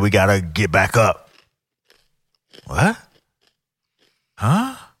all that. We got to get back up. What?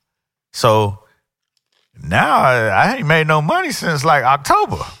 Huh? So now I ain't made no money since like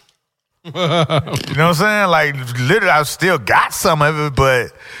October. You know what I'm saying? Like, literally, I still got some of it,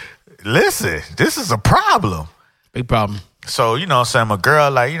 but listen, this is a problem. Big problem. So, you know what I'm saying, my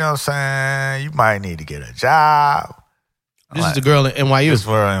girl, like, you know what I'm saying, you might need to get a job. This is the girl in NYU. This is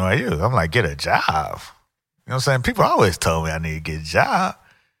for NYU. I'm like, get a job. You know what I'm saying? People always told me I need to get a job.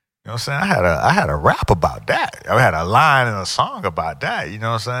 You know what I'm saying? I had a rap about that. I had a line in a song about that. You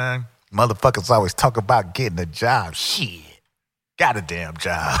know what I'm saying? Motherfuckers always talk about getting a job. Shit. Got a damn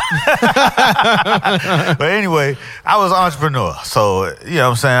job. But anyway, I was an entrepreneur. So, you know what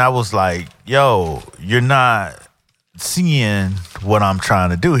I'm saying? I was like, yo, you're not seeing what I'm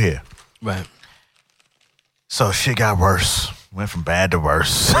trying to do here. Right. So shit got worse. Went from bad to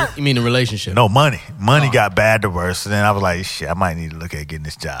worse. You mean the relationship? No, money. Money got bad to worse. And then I was like, shit, I might need to look at getting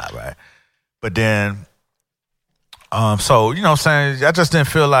this job, right? But then, so, you know what I'm saying? I just didn't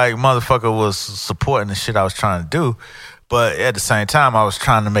feel like motherfucker was supporting the shit I was trying to do. But at the same time, I was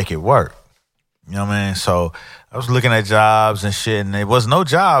trying to make it work. You know what I mean? So I was looking at jobs and shit, and there was no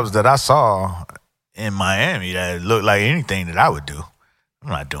jobs that I saw in Miami that looked like anything that I would do. I'm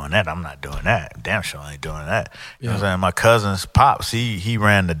not doing that. I'm not doing that. Damn sure I ain't doing that. You know what I'm saying? My cousin's pops, he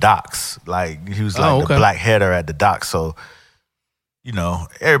ran the docks. Like, he was like the black header at the docks. So, you know,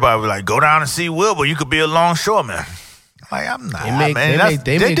 everybody was like, go down and see Wilbur. You could be a longshoreman. Like, I'm not.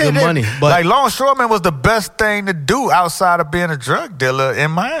 They make good money. But like, longshoreman was the best thing to do outside of being a drug dealer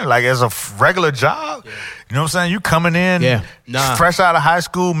in Miami. Like, as a regular job. Yeah. You know what I'm saying? You coming in fresh out of high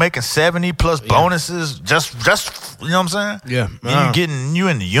school, making 70 plus bonuses, just you know what I'm saying? Yeah. And you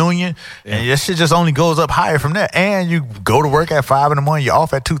in the union, and your shit just only goes up higher from there. And you go to work at 5 in the morning, you're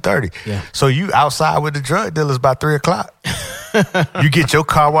off at 2:30. Yeah. So you outside with the drug dealers by 3 o'clock. You get your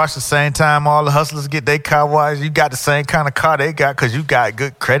car washed the same time all the hustlers get their car washed. You got the same kind of car they got because you got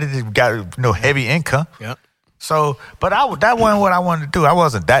good credit, you got heavy income. Yeah. So, but that wasn't what I wanted to do. I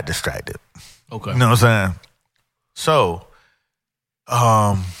wasn't that distracted. Okay. You know what I'm saying? So,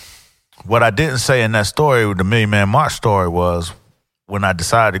 what I didn't say in that story, the Million Man March story, was when I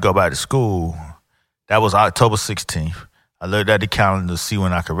decided to go back to school, that was October 16th. I looked at the calendar to see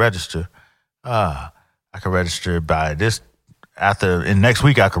when I could register. I could register by next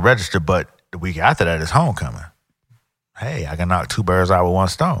week I could register, but the week after that is homecoming. Hey, I can knock 2 birds out with 1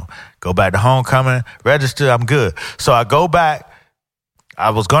 stone. Go back to homecoming, register, I'm good. So I go back.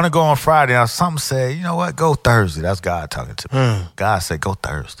 I was going to go on Friday, and something said, you know what, go Thursday. That's God talking to me. God said, go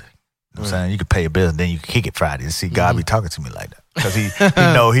Thursday. You know what I'm saying? You can pay your bills, and then you can kick it Friday and see God be talking to me like that. Because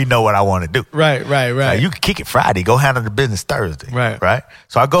he know what I want to do. Right. Like, you can kick it Friday. Go handle the business Thursday. Right.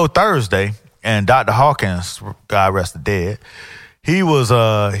 So I go Thursday, and Dr. Hawkins, God rest the dead, he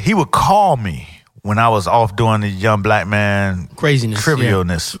would call me when I was off doing the young black man craziness,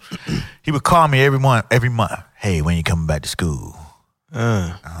 trivialness. He would call me every month. Hey, when you coming back to school? I'm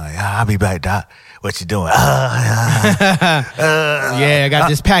like, I'll be back, Doc. What you doing? I got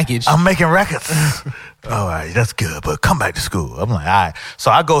this package. I'm making records. All right, that's good, but come back to school. I'm like, all right.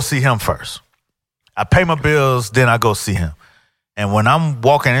 So I go see him first. I pay my bills, then I go see him. And when I'm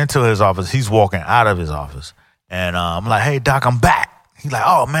walking into his office, he's walking out of his office. And I'm like, hey, Doc, I'm back. He's like,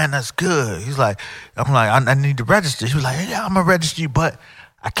 oh, man, that's good. He's like, I'm like, I need to register. He was like, yeah, I'm going to register you, but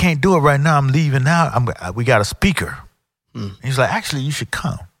I can't do it right now. I'm leaving out. We got a speaker. He's like, actually, you should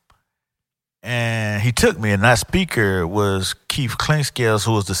come. And he took me, and that speaker was Keith Clinkscales,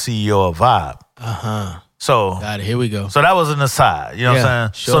 who was the CEO of Vibe. So, got it. Here we go. So that was an aside. You know what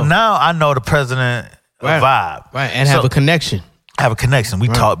I'm saying? Sure. So now I know the president of Vibe. Right, and have a connection. Have a connection. We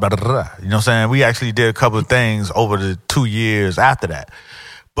talked about it. You know what I'm saying? We actually did a couple of things over the 2 years after that.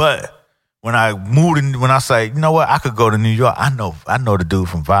 But when I moved in, when I say, you know what, I could go to New York. I know the dude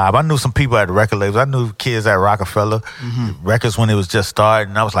from Vibe. I knew some people at the record labels. I knew kids at Rockefeller Records when it was just starting.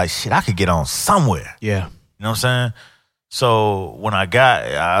 And I was like, shit, I could get on somewhere. Yeah. You know what I'm saying? So when I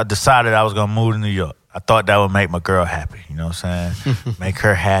decided I was gonna move to New York. I thought that would make my girl happy, you know what I'm saying? Make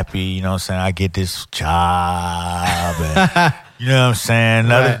her happy, you know what I'm saying? I get this job, and, you know what I'm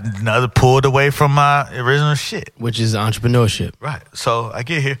saying? Another pulled away from my original shit. Which is entrepreneurship. Right. So I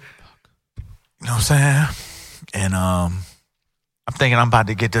get here, you know what I'm saying? And I'm thinking I'm about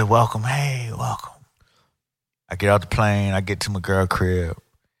to get this welcome. Hey, welcome. I get out the plane. I get to my girl crib.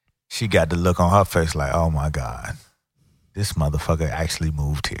 She got the look on her face like, oh, my God. This motherfucker actually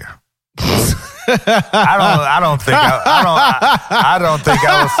moved here. I don't think I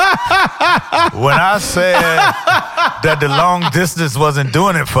was. When I said that the long distance wasn't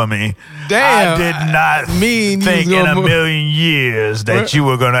doing it for me, damn, I did not think in a million years that you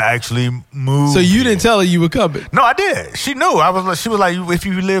were gonna actually move. So you didn't tell her you were coming? No, I did. She knew. She was like, if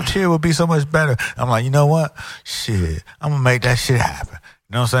you lived here, it would be so much better. I'm like, you know what? Shit, I'm gonna make that shit happen.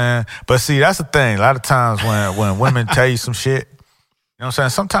 You know what I'm saying? But see, that's the thing. A lot of times when women tell you some shit, you know what I'm saying?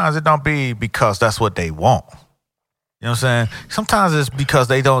 Sometimes it don't be because that's what they want. You know what I'm saying? Sometimes it's because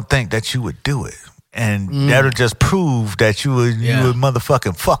they don't think that you would do it. And that'll just prove that you would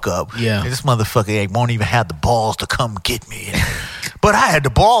motherfucking fuck up. Yeah. And this motherfucker won't even have the balls to come get me. But I had the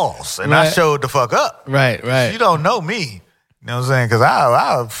balls and I showed the fuck up. Right. You don't know me. You know what I'm saying? Because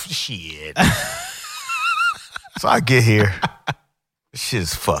I shit. So I get here.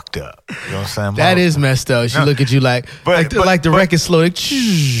 Shit's fucked up. You know what I'm saying? That is messed up. She look at you like the record slow.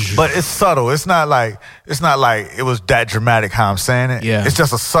 But it's subtle. It's not like it was that dramatic how I'm saying it. Yeah. It's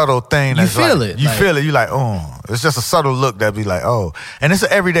just a subtle thing. You feel it. You feel it. You like, oh. It's just a subtle look that be like, oh. And it's an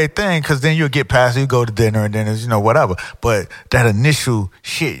everyday thing because then you'll get past it. You go to dinner and then it's, whatever. But that initial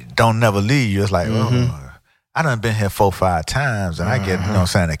shit don't never leave you. It's like, oh, I done been here 4-5 times and I get, you know what I'm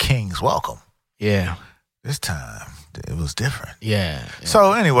saying, a king's welcome. Yeah. This time. It was different. Yeah.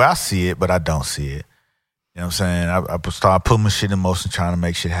 So anyway, I see it, but I don't see it. You know what I'm saying? I start putting my shit in motion, trying to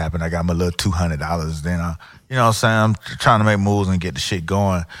make shit happen. I got my little $200. Then you know what I'm saying? I'm trying to make moves and get the shit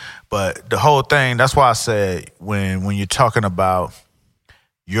going. But the whole thing, that's why I said when you're talking about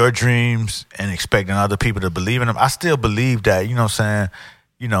your dreams and expecting other people to believe in them, I still believe that, you know what I'm saying?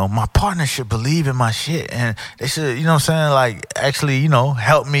 My partner should believe in my shit and they should, you know what I'm saying, like actually,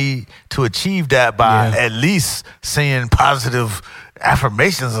 help me to achieve that by at least saying positive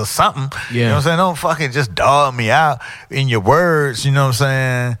affirmations or something. Yeah. You know what I'm saying? Don't fucking just dog me out in your words, you know what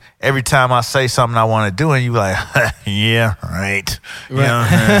I'm saying? Every time I say something I want to do and you like, yeah, right. You know what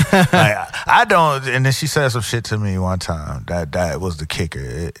I'm saying? Like, I don't, and then she said some shit to me one time that was the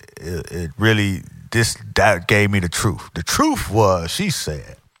kicker. It really... That gave me the truth. The truth was, she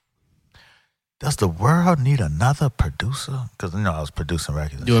said, does the world need another producer? Because, I was producing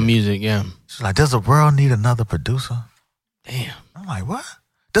records. Doing music, yeah. She's like, does the world need another producer? Damn. I'm like, what?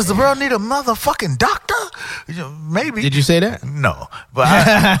 Does the world need a motherfucking doctor? Maybe. Did you say that? No. But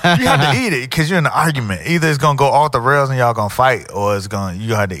you have to eat it because you're in an argument. Either it's going to go off the rails and y'all going to fight or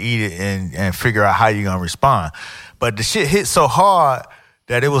you have to eat it and figure out how you're going to respond. But the shit hit so hard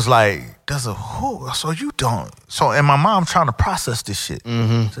that it was like, and my mom trying to process this shit.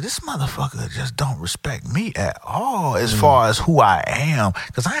 Mm-hmm. So this motherfucker just don't respect me at all as far as who I am.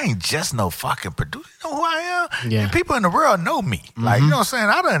 Because I ain't just no fucking producer. You know who I am? Yeah. And people in the world know me. Like, you know what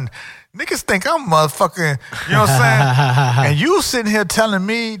I'm saying? Niggas think I'm motherfucking, you know what I'm saying? And you sitting here telling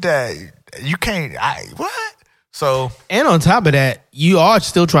me that you can't, what? So. And on top of that, you are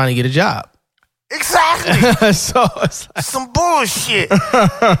still trying to get a job. Exactly. So it's like some bullshit.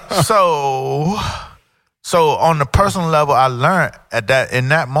 So on the personal level, I learned in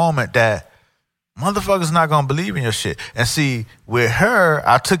that moment that motherfuckers not gonna believe in your shit. And see, with her,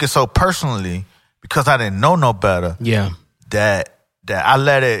 I took it so personally because I didn't know no better. Yeah. That I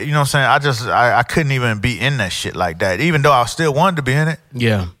let it, you know what I'm saying? I couldn't even be in that shit like that, even though I still wanted to be in it.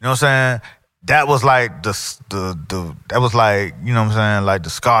 Yeah. You know what I'm saying? That was like that was like, you know what I'm saying, like the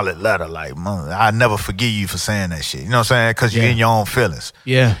scarlet letter. Like, I never forgive you for saying that shit. You know what I'm saying? Because you're in your own feelings.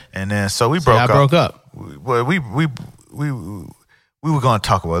 Yeah. And then so we broke up. I broke up. We were going to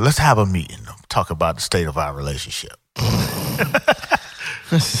talk about. Let's have a meeting. Talk about the state of our relationship.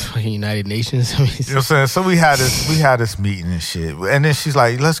 This is fucking United Nations. I mean, you know what I'm saying? So we had this meeting and shit. And then she's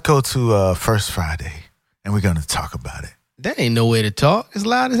like, "Let's go to First Friday, and we're gonna talk about it." That ain't no way to talk. It's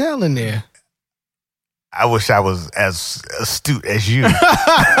loud as hell in there. I wish I was as astute as you. So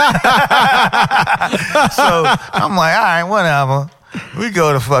I'm like, all right, whatever. We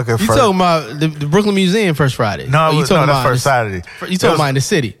go to fucking You First. talking about the Brooklyn Museum First Friday? No, that's First Saturday. You talking about in the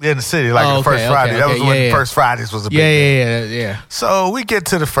city? In the city, like the First Friday. That was when First Fridays was a big thing. Yeah. So we get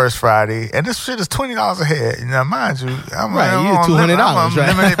to the First Friday, and this shit is $20 a head. Now, mind you, I'm right, on $200, I'm on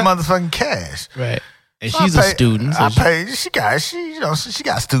right? limited motherfucking cash. Right. And she's a student. So I pay. She got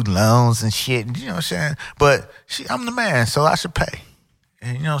student loans and shit. You know what I'm saying? But I'm the man, so I should pay.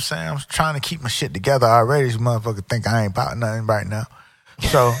 And you know what I'm saying? I'm trying to keep my shit together already. These motherfuckers think I ain't about nothing right now.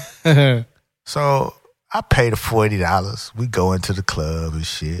 So, so I pay the $40. We go into the club and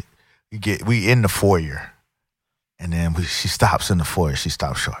shit. We in the foyer, and then she stops in the foyer. She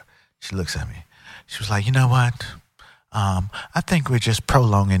stops short. She looks at me. She was like, "You know what? I think we're just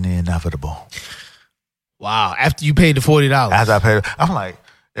prolonging the inevitable." Wow. After you paid the $40. After I paid, I'm like,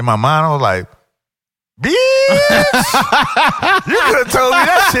 in my mind, I was like, bitch, you could have told me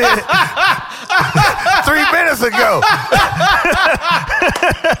that shit 3 minutes ago.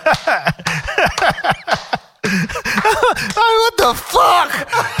 Like, what the fuck?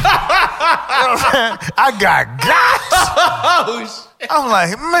 I got. I'm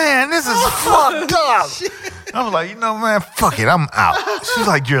like, man, this is fucked up. I'm like, you know, man, fuck it, I'm out. She's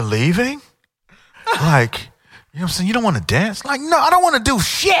like, you're leaving? Like, you know what I'm saying? You don't want to dance? Like, no, I don't want to do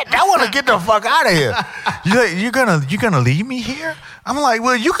shit. I want to get the fuck out of here. You're gonna leave me here? I'm like,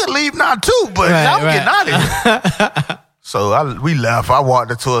 well, you could leave now too, but I'm getting out of here. So we left. I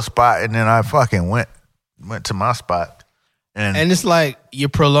walked into a spot, and then I fucking went to my spot. And it's like you're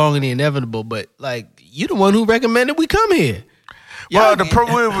prolonging the inevitable, but like you're the one who recommended we come here. Well, in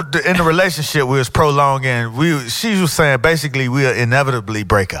the relationship, we was prolonging. She was saying basically we'll inevitably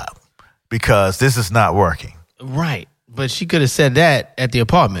break up because this is not working. Right. But she could have said that at the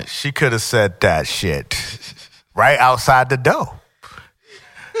apartment. She could have said that shit right outside the door.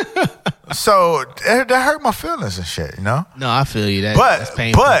 So that hurt my feelings and shit, you know? No, I feel you. That's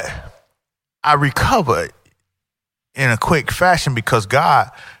painful. But I recovered in a quick fashion because God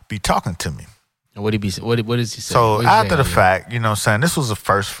be talking to me. What did he say? What does he say? So after the fact, you know what I'm saying,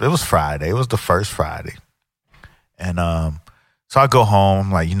 it was Friday. It was the first Friday. And so I go home,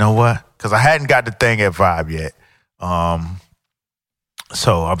 I'm like, you know what? Because I hadn't got the thing at Vibe yet.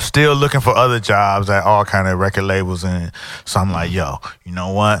 So I'm still looking for other jobs at all kind of record labels. And so I'm like, yo, you know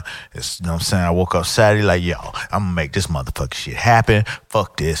what? You know what I'm saying? I woke up Saturday like, yo, I'm going to make this motherfucking shit happen.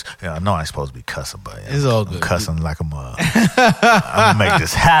 Fuck this. I know I ain't supposed to be cussing, but it's all good. I'm cussing like a mug. I'm going to make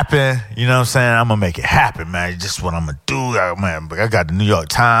this happen. You know what I'm saying? I'm going to make it happen, man. Just what I'm going to do. I got the New York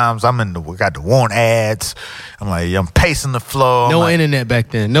Times. I got the want ads. I'm like, I'm pacing the floor. No internet back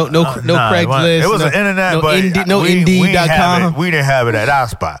then. No Craigslist. It was an internet, but Indeed.com. We didn't have it at our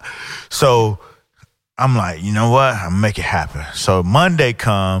spot. So I'm like, you know what? I'm gonna make it happen. So Monday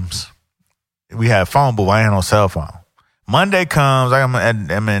comes. We had phone, but I ain't no cell phone. Monday comes.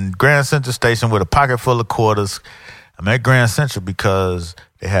 I'm in Grand Central Station with a pocket full of quarters. I'm at Grand Central because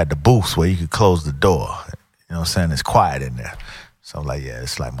they had the booths where you could close the door. You know what I'm saying? It's quiet in there. So I'm like, yeah,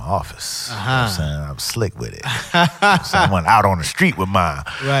 it's like my office. You know what I'm saying? I'm slick with it. So I went out on the street with mine.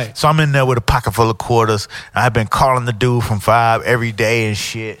 Right. So I'm in there with a pocket full of quarters. I've been calling the dude from Vibe every day and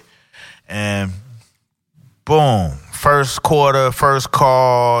shit. And boom, first quarter, first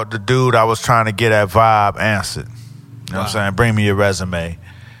call, the dude I was trying to get at Vibe answered. You know what I'm saying? Bring me your resume.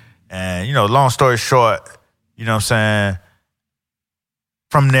 And, you know, long story short, you know what I'm saying?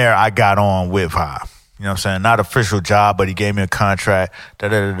 From there, I got on with Vibe. You know what I'm saying? Not official job, but he gave me a contract,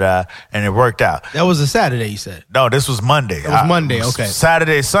 and it worked out. That was a Saturday, you said? No, this was Monday. It was Monday, okay.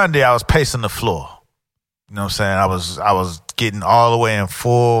 Saturday, Sunday, I was pacing the floor. You know what I'm saying? I was getting all the way in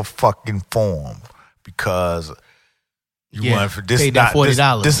full fucking form because this paid that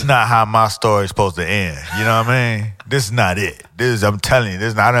 $40. This is not how my story is supposed to end. You know what I mean? This is not it. I'm telling you,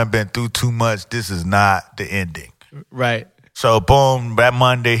 I done been through too much. This is not the ending. Right. So boom, that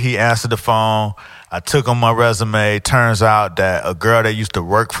Monday he answered the phone. I took him my resume. Turns out that a girl that used to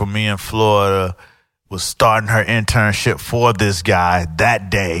work for me in Florida was starting her internship for this guy that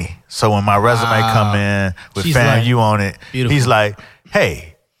day. So when my resume come in with FAMU on it, beautiful. He's like,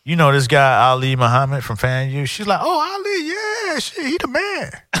 hey, you know this guy Ali Muhammad from FAMU? She's like, oh, Ali, yeah, shit, he the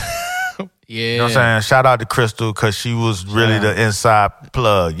man. Yeah. You know what I'm saying? Shout out to Crystal because she was really the inside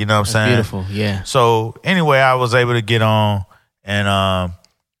plug. You know what I'm saying? Beautiful, yeah. So anyway, I was able to get on and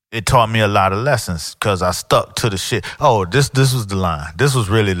it taught me a lot of lessons because I stuck to the shit. Oh, this was the line. This was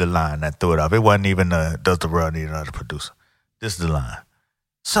really the line that threw it off. It wasn't even does the world need another producer? This is the line.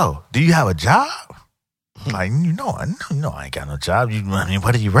 So, do you have a job? Like, I ain't got no job.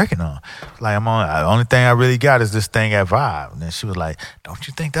 What are you working on? Like, I'm on. The only thing I really got is this thing at Vibe. And then she was like, don't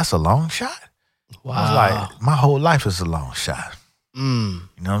you think that's a long shot? Wow. I was like, my whole life is a long shot. You know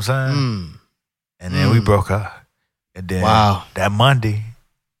what I'm saying? And then we broke up. And then that Monday,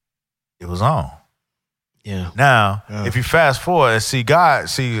 it was on. Yeah. Now, if you fast forward and see God,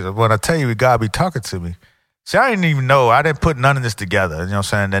 when I tell you God be talking to me, see, I didn't even know. I didn't put none of this together. You know what I'm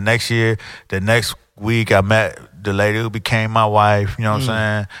saying? The next year, the next week, I met the lady who became my wife. You know what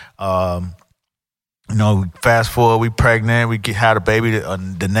I'm saying? You know, fast forward, we pregnant. We had a baby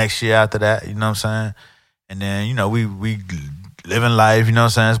the next year after that. You know what I'm saying? And then, you know, we living life. You know what I'm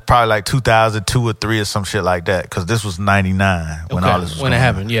saying? It's probably like 2002 or 3 or some shit like that. Because this was 99 when all this was when it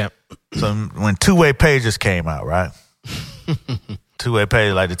happened. Yeah. So when two-way pagers came out, right? Two-way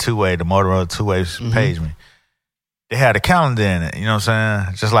page, like the Motorola two-way page me. They had a calendar in it. You know what I'm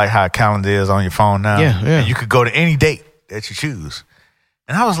saying? Just like how a calendar is on your phone now. Yeah. And you could go to any date that you choose.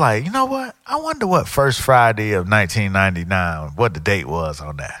 And I was like, you know what? I wonder what first Friday of 1999, what the date was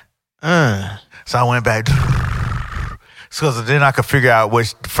on that. So I went back. So then I could figure out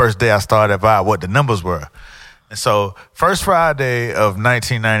which first day I started by, what the numbers were. And so first Friday of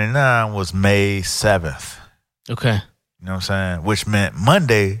 1999 was May 7th. Okay. You know what I'm saying? Which meant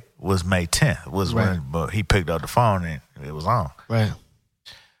Monday was May 10th. Was right. when he picked up the phone and it was on. Right.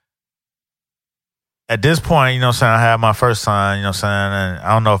 At this point, you know what I'm saying, I had my first son, you know what I'm saying, and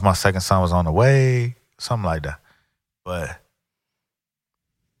I don't know if my second son was on the way, something like that. But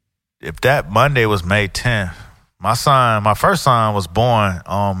if that Monday was May 10th, my first son was born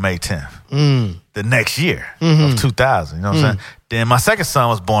on May 10th, the next year of 2000, you know what I'm saying? Then my second son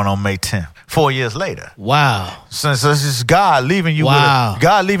was born on May 10th, 4 years later. Wow. So it's just God leaving you with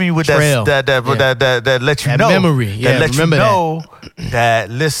Trail. that let you that know. Memory. Yeah, that let you know that,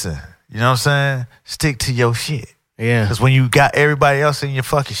 listen, you know what I'm saying? Stick to your shit. Yeah. Because when you got everybody else in your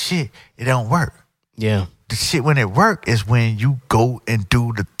fucking shit, it don't work. Yeah. The shit when it work is when you go and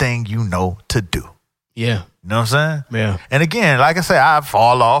do the thing you know to do. Yeah. You know what I'm saying? Yeah. And again, like I said, I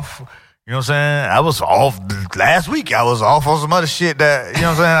fall off. You know what I'm saying? I was off last week. I was off on some other shit that, you know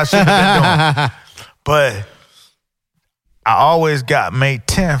what I'm saying, I shouldn't have been doing. But I always got May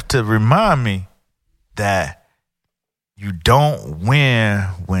 10th to remind me that you don't win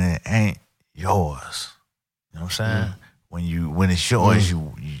when it ain't yours. You know what I'm saying? When it's yours,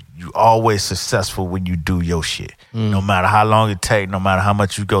 you always successful when you do your shit. No matter how long it take, no matter how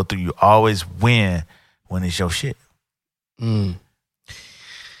much you go through, you always win when it's your shit. Ooh.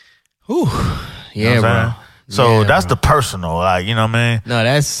 Yeah, you know bro. So that's the personal, like, you know what I mean? No,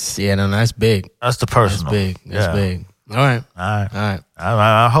 that's big. That's the personal. That's big. All right.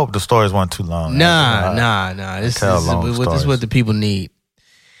 I hope the stories weren't too long. Nah. This is what the people need.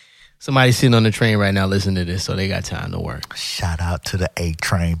 Somebody sitting on the train right now listening to this, so they got time to work. Shout out to the A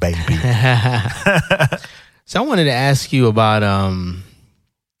train, baby. So I wanted to ask you about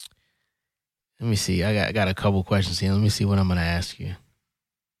let me see. I got a couple questions here. Let me see what I'm going to ask you.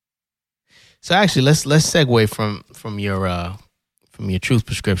 So actually, let's segue from your truth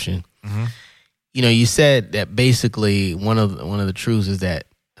prescription. Mm-hmm. You know, you said that basically one of the truths is that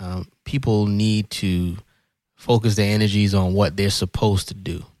people need to focus their energies on what they're supposed to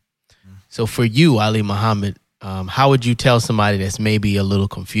do. Mm-hmm. So for you, Ali Muhammad, how would you tell somebody that's maybe a little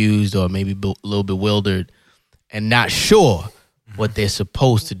confused or maybe a little bewildered and not sure what they're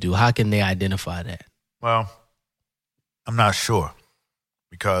supposed to do? How can they identify that? Well, I'm not sure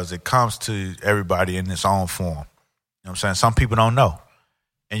because it comes to everybody in its own form. You know what I'm saying? Some people don't know.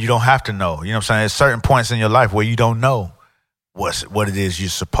 And you don't have to know. You know what I'm saying? There's certain points in your life where you don't know what it is you're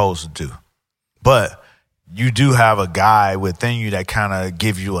supposed to do. But you do have a guide within you that kind of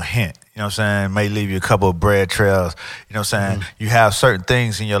give you a hint. You know what I'm saying? May leave you a couple of bread trails. You know what I'm saying? Mm-hmm. You have certain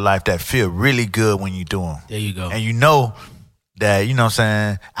things in your life that feel really good when you do them. There you go. And you know that, you know what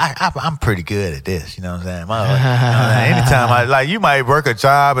I'm saying, I'm pretty good at this, you know what I'm saying? Anytime you might work a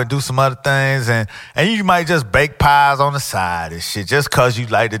job and do some other things and you might just bake pies on the side and shit just because you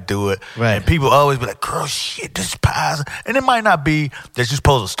like to do it. Right. And people always be like, girl, shit, this is pies. And it might not be that you're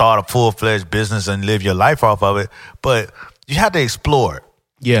supposed to start a full-fledged business and live your life off of it, but you have to explore it.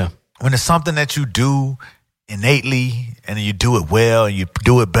 Yeah. When it's something that you do innately and you do it well and you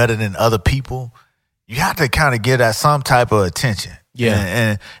do it better than other people, you have to kind of give that some type of attention.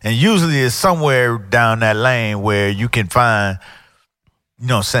 Yeah. And usually it's somewhere down that lane where you can find, you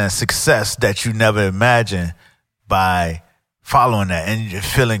know what I'm saying, success that you never imagined by following that and you're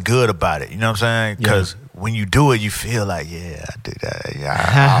feeling good about it. You know what I'm saying? Because when you do it, you feel like, yeah, I did that.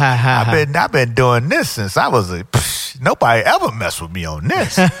 Yeah, I've been doing this since I was nobody ever messed with me on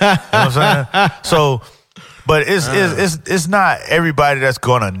this. You know what I'm saying? So, but it's not everybody that's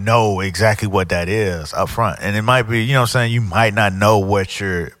gonna know exactly what that is up front. And it might be, you know what I'm saying, you might not know what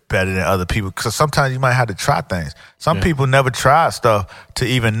you're better than other people. Because sometimes you might have to try things. Some people never try stuff to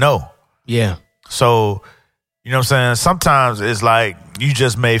even know. Yeah. So, you know what I'm saying? Sometimes it's like you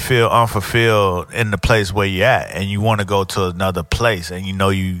just may feel unfulfilled in the place where you're at and you want to go to another place and you know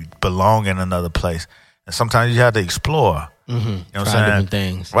you belong in another place. And sometimes you have to explore. Mm-hmm. You know what I'm Try saying? different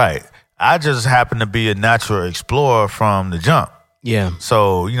things. Right. I just happen to be a natural explorer from the jump. Yeah.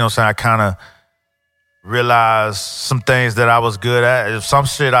 So, you know what I'm saying, I kind of realized some things that I was good at. Some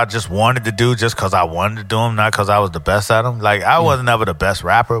shit I just wanted to do just because I wanted to do them, not because I was the best at them. Like, I wasn't ever the best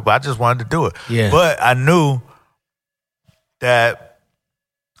rapper, but I just wanted to do it. Yeah. But I knew that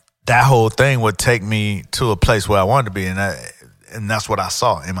whole thing would take me to a place where I wanted to be, and that's what I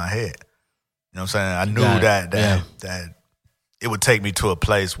saw in my head. You know what I'm saying? I knew that it would take me to a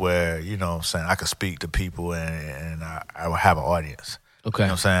place where, you know what I'm saying, I could speak to people and I would have an audience. Okay. You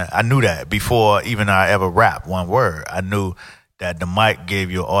know what I'm saying? I knew that before even I ever rapped one word. I knew that the mic gave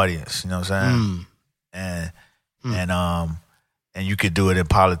you an audience, you know what I'm saying? And you could do it in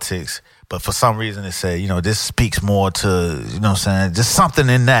politics. But for some reason it said, you know, this speaks more to, you know what I'm saying, just something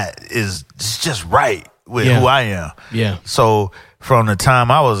in that is just right with who I am. Yeah. So from the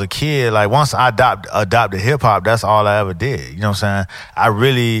time I was a kid, like once I adopted hip hop, that's all I ever did. You know what I'm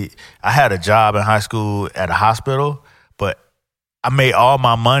saying? I had a job in high school at a hospital, but I made all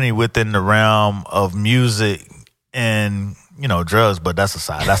my money within the realm of music and, you know, drugs, but that's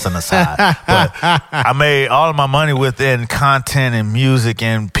an aside. But I made all of my money within content and music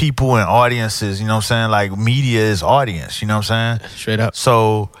and people and audiences, you know what I'm saying? Like media is audience, you know what I'm saying? Straight up.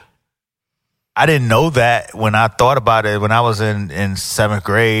 So I didn't know that when I thought about it when I was in 7th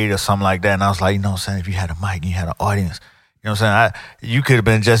grade or something like that. And I was like, you know what I'm saying? If you had a mic and you had an audience, you know what I'm saying? You could have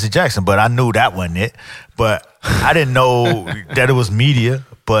been Jesse Jackson, but I knew that wasn't it. But I didn't know that it was media.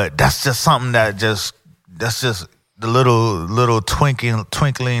 But that's just something that's just the little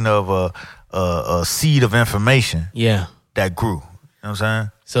twinkling of a seed of information. Yeah. That grew. You know what I'm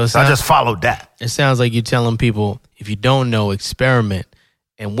saying? So I just followed that. It sounds like you're telling people, if you don't know, experiment.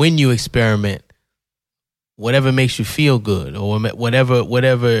 And when you experiment, whatever makes you feel good or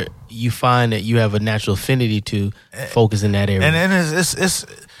whatever you find that you have a natural affinity to, focus in that area. And it's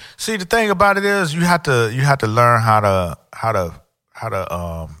see, the thing about it is you have to learn how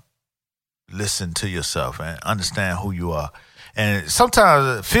to listen to yourself and understand who you are. And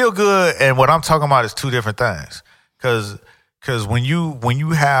sometimes feel good and what I'm talking about is two different things. Cause when you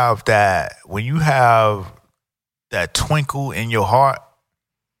have that twinkle in your heart,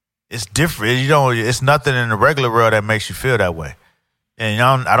 it's different. It's nothing in the regular world that makes you feel that way. And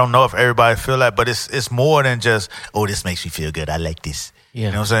I don't know if everybody feel that, but it's more than just, oh, this makes me feel good. I like this. Yeah.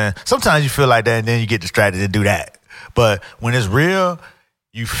 You know what I'm saying? Sometimes you feel like that and then you get distracted and do that. But when it's real,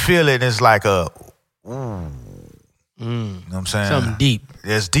 you feel it and it's like a, ooh. You know what I'm saying? Something deep.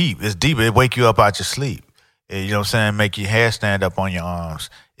 It's deep. It's deep. It wake you up out your sleep. You know what I'm saying? Make your hair stand up on your arms.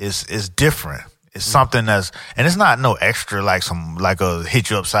 It's different. It's something and it's not no extra like a hit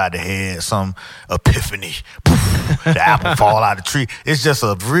you upside the head, some epiphany, the apple fall out of the tree. It's just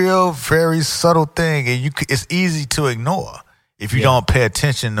a real, very subtle thing, and it's easy to ignore if you don't pay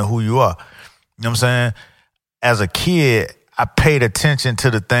attention to who you are. You know what I'm saying? As a kid, I paid attention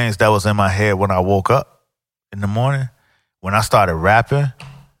to the things that was in my head when I woke up in the morning. When I started rapping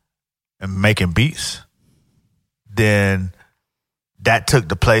and making beats, then that took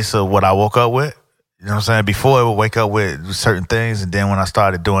the place of what I woke up with. You know what I'm saying? Before I would wake up with certain things, and then when I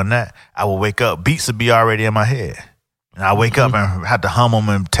started doing that, I would wake up, beats would be already in my head. And I wake up and have to hum them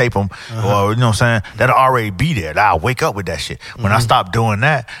and tape them, or, you know what I'm saying? That'll already be there. I'll wake up with that shit. When I stopped doing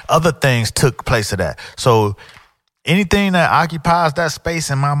that, other things took place of that. So anything that occupies that space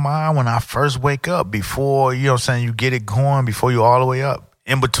in my mind when I first wake up, before, you know what I'm saying, you get it going, before you all the way up,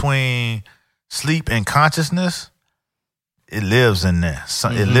 in between sleep and consciousness, it lives in there.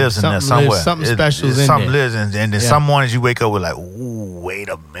 It lives in there somewhere. Something special is in there. Something lives in there. And then some mornings you wake up with like, ooh, wait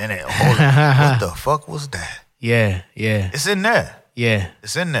a minute. Hold on. What the fuck was that? Yeah. It's in there. Yeah.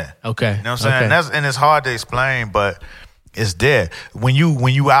 It's in there. Okay. You know what I'm saying? And it's hard to explain, but it's there. When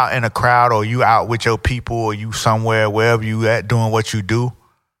you out in a crowd or you out with your people or you somewhere, wherever you at doing what you do,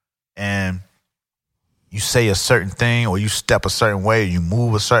 and you say a certain thing or you step a certain way or you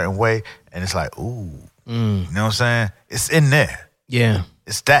move a certain way, and it's like, ooh. You know what I'm saying? It's in there. Yeah.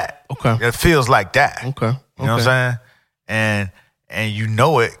 It's that. Okay. It feels like that. Okay. You know what I'm saying? And you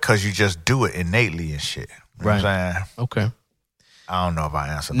know it because you just do it innately and shit. You know what I'm saying? Okay. I don't know if I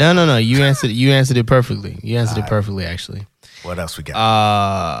answered that. No. You answered it perfectly. You answered it perfectly, actually. What else we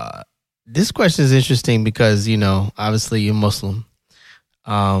got? This question is interesting because, you know, obviously you're Muslim.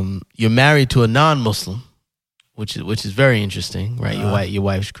 You're married to a non-Muslim, which is very interesting, right? Your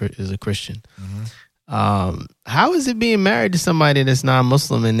wife is a Christian. Mm-hmm. How is it being married to somebody that's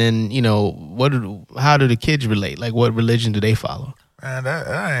non-Muslim, and then, you know, how do the kids relate? Like, what religion do they follow? Man,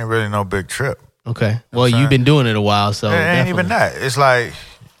 that ain't really no big trip. Okay. Well, you've been doing it a while, so it ain't even that. It's like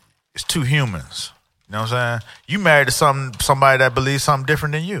it's two humans. You know what I'm saying? You married to somebody that believes something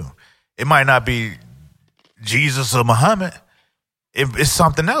different than you. It might not be Jesus or Muhammad. It's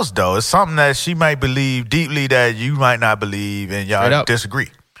something else, though. It's something that she might believe deeply that you might not believe, and y'all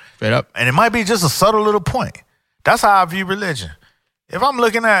disagree. Straight up. And it might be just a subtle little point. That's how I view religion. If I'm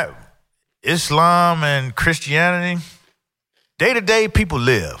looking at Islam and Christianity, day-to-day people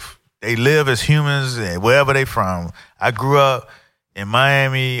live. They live as humans wherever they from. I grew up in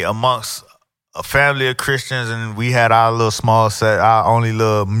Miami amongst a family of Christians, and we had our little small set. Our only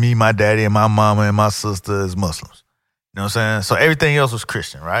little, me, my daddy, and my mama and my sister is Muslims. You know what I'm saying? So everything else was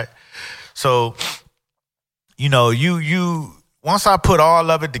Christian, right? So, you know, you once I put all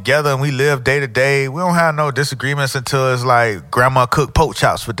of it together and we live day to day, we don't have no disagreements until it's like grandma cooked pork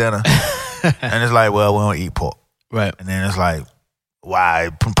chops for dinner. And it's like, well, we don't eat pork. Right. And then it's like, why?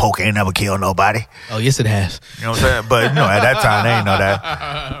 Pork ain't never killed nobody. Oh, yes, it has. You know what I'm saying? But, you know, at that time, they ain't know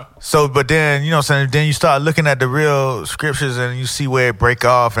that. So, but then, you know what I'm saying, then you start looking at the real scriptures and you see where it break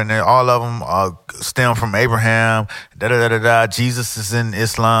off, and then all of them stem from Abraham, Jesus is in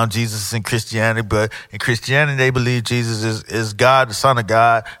Islam, Jesus is in Christianity, but in Christianity, they believe Jesus is God, the Son of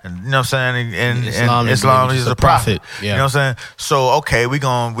God, and you know what I'm saying? And Islam he's a prophet. Yeah. You know what I'm saying? So, okay, we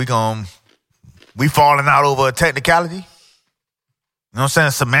falling out over a technicality. You know what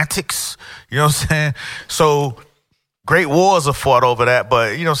I'm saying? Semantics. You know what I'm saying? So great wars are fought over that,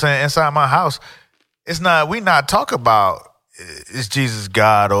 but you know what I'm saying? Inside my house, we not talking about is Jesus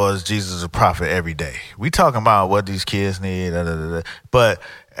God or is Jesus a prophet every day. We talking about what these kids need. But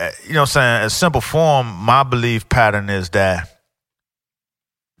you know what I'm saying? In simple form, my belief pattern is that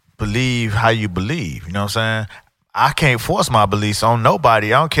believe how you believe. You know what I'm saying? I can't force my beliefs on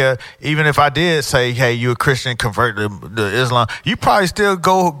nobody. I don't care. Even if I did say, hey, you a Christian, convert to Islam, you probably still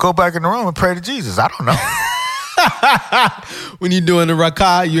go back in the room and pray to Jesus. I don't know. When you're doing the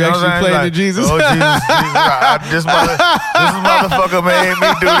rak'ah, you actually pray to Jesus? Oh, Jesus. This motherfucker made me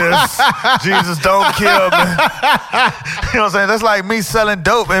do this. Jesus, don't kill me. You know what I'm saying? That's like me selling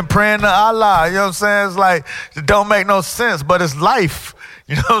dope and praying to Allah. You know what I'm saying? It's like, it don't make no sense, but it's life.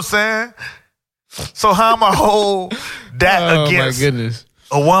 You know what I'm saying? So how am I hold that against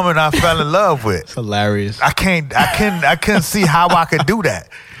a woman I fell in love with? It's hilarious. I couldn't see how I could do that.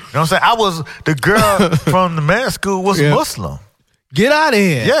 You know what I'm saying? The girl from the med school was Muslim. Get out of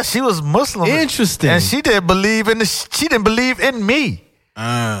here. Yeah, she was Muslim. Interesting. And she didn't believe in me.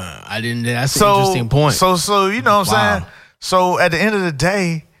 That's an interesting point. So you know what I'm saying? So at the end of the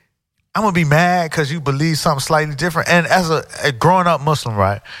day, I'm gonna be mad because you believe something slightly different. And as a growing up Muslim,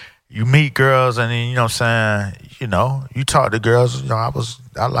 right? You meet girls and then, you know what I'm saying, you know, you talk to girls, you know,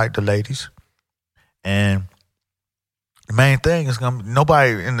 I like the ladies. And the main thing is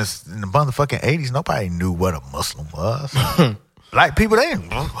nobody in the motherfucking 80s, nobody knew what a Muslim was. Black people, they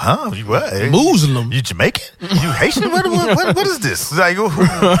ain't, you what? Muslim? You Jamaican? You Haitian? What is this? Like,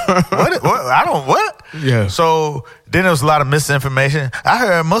 what? Yeah. So then there was a lot of misinformation. I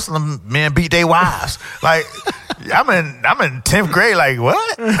heard Muslim men beat their wives. Like, I'm in 10th grade, like,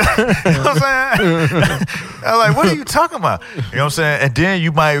 what? You know what I'm saying? I'm like, what are you talking about? You know what I'm saying? And then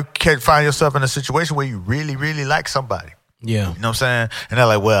you might find yourself in a situation where you really, really like somebody. Yeah. You know what I'm saying? And they're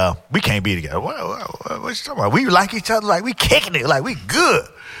like, well, we can't be together. What you talking about? We like each other, like we kicking it, like we good.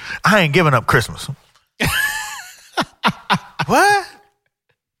 I ain't giving up Christmas. What?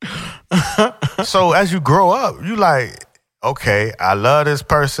 So as you grow up, you like, okay, I love this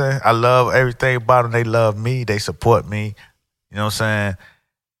person. I love everything about them. They love me. They support me. You know what I'm saying?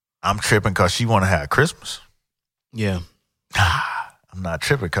 I'm tripping because she want to have Christmas. Yeah. I'm not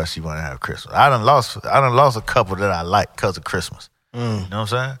tripping because she want to have Christmas. I done lost a couple that I like because of Christmas. You know what I'm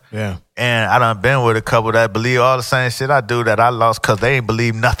saying? Yeah. And I done been with a couple that believe all the same shit I do that I lost because they ain't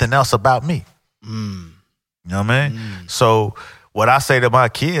believe nothing else about me. You know what I mean? So what I say to my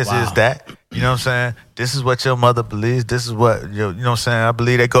kids is that, you know what I'm saying? This is what your mother believes. This is what, you know what I'm saying? I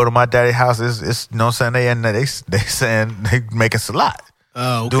believe they go to my daddy's house. It's you know what I'm saying? They saying they making salat.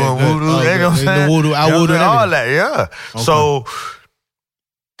 Oh, okay. Doing voodoo. You know what I'm saying? The voodoo, all that, yeah. Okay. So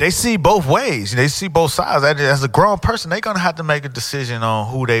they see both ways. They see both sides. As a grown person, they're going to have to make a decision on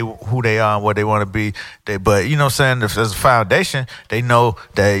who they are and what they want to be. But, you know what I'm saying, as a foundation, they know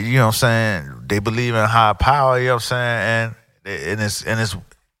that, you know what I'm saying, they believe in higher power, you know what I'm saying, and it's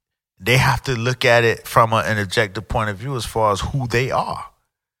they have to look at it from an objective point of view as far as who they are.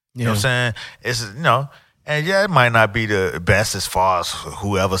 You know what I'm saying? It's, you know, and yeah, it might not be the best as far as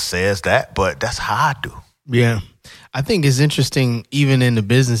whoever says that, but that's how I do. Yeah. I think it's interesting, even in the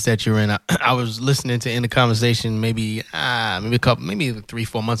business that you're in. I was listening to in the conversation maybe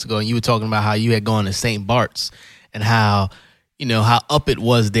 3-4 months ago, and you were talking about how you had gone to St. Bart's and how, you know, how up it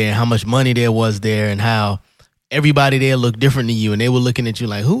was there, how much money there was there, and how everybody there looked different than you, and they were looking at you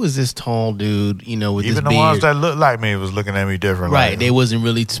like, who is this tall dude, you know, with even this the beard? ones that looked like me was looking at me different. Right. Like, they wasn't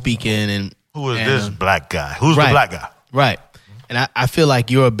really speaking. And who is this black guy? Who's right, the black guy? Right. And I feel like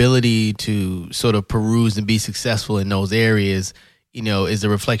your ability to sort of peruse and be successful in those areas, you know, is a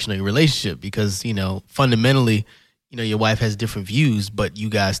reflection of your relationship because, you know, fundamentally, you know, your wife has different views, but you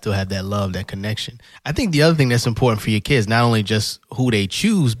guys still have that love, that connection. I think the other thing that's important for your kids, not only just who they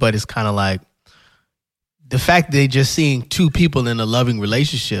choose, but it's kind of like the fact that they're just seeing two people in a loving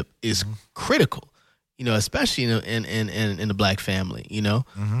relationship is critical, you know, especially in the black family, you know.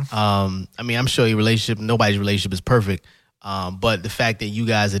 I mean, I'm sure your relationship, nobody's relationship is perfect, but the fact that you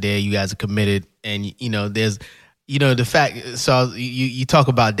guys are there, you guys are committed, and, you know, there's, you know, the fact, so you talk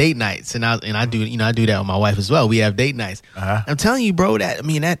about date nights, and I do, you know, I do that with my wife as well. We have date nights. I'm telling you, bro,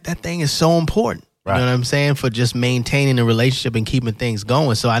 that thing is so important. Right. You know what I'm saying? For just maintaining a relationship and keeping things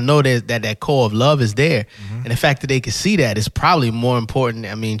going. So I know that core of love is there, and the fact that they can see that is probably more important.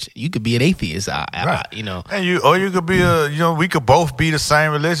 I mean, you could be an atheist, right. You know, and you could be we could both be the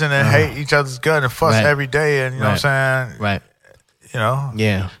same religion and hate each other's gut and fuss every day, and you know what I'm saying, right? You know,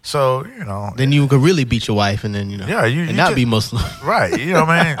 yeah. So you know, then you could really beat your wife, and then you know, and not be Muslim, right? You know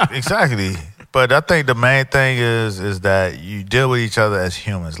what I mean? Exactly. But I think the main thing is that you deal with each other as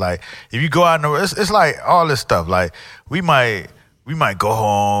humans. Like if you go out in the, it's like all this stuff. Like we might go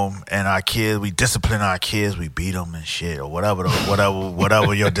home and our kids, we discipline our kids, we beat them and shit or whatever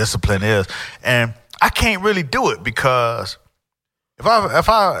whatever your discipline is. And I can't really do it because if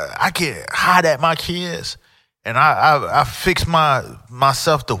I get hot at my kids and I fix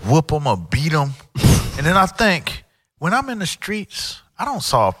myself to whoop them or beat them, and then I think when I'm in the streets, I don't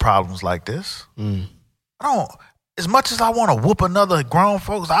solve problems like this. I don't. As much as I want to whoop another grown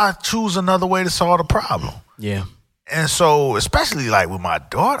folks, I choose another way to solve the problem. Yeah. And so, especially like with my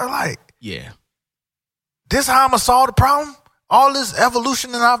daughter, like, yeah, this how I'm gonna solve the problem? All this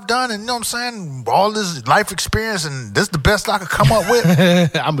evolution that I've done, and you know what I'm saying? All this life experience, and this the best I could come up with?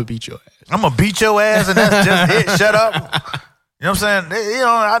 I'm gonna beat your ass. I'm gonna beat your ass, and that's just it. Shut up. You know what I'm saying? You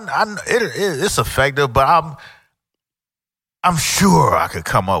know, it's effective, but I'm sure I could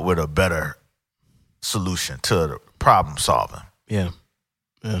come up with a better solution to the problem solving. Yeah.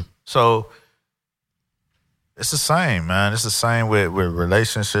 So it's the same, man. It's the same with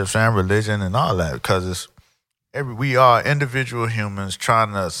relationships and religion and all that, because we are individual humans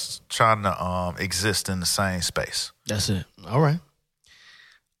trying to exist in the same space. That's it. All right.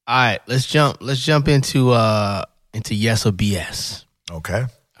 Let's jump into yes or BS. Okay. All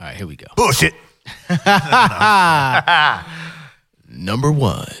right, here we go. Bullshit. Number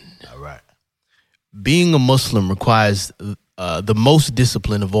one. All right. Being a Muslim requires the most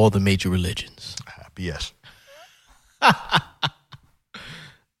discipline of all the major religions. BS.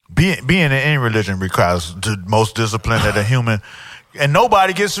 Being in any religion requires the most discipline that a human, and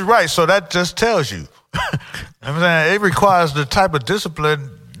nobody gets it right. So that just tells you. I'm saying it requires the type of discipline,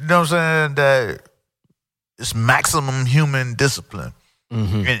 you know what I'm saying, that it's maximum human discipline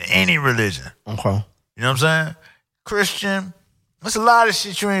in any religion. Okay. You know what I'm saying? Christian, there's a lot of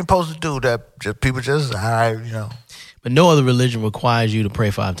shit you ain't supposed to do that people just, you know. But no other religion requires you to pray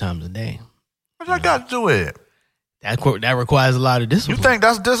 5 times a day. What's that got to do with it? That requires a lot of discipline. You think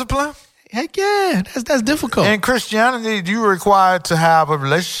that's discipline? Heck yeah, that's difficult. In Christianity, you're required to have a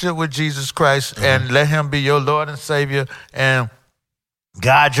relationship with Jesus Christ and let him be your Lord and Savior and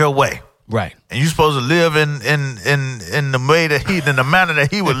guide your way. Right. And you're supposed to live in the way that in the manner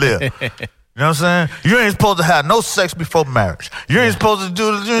that he would live. You know what I'm saying? You ain't supposed to have no sex before marriage. You ain't supposed to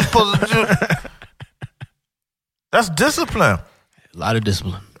do. That's discipline. A lot of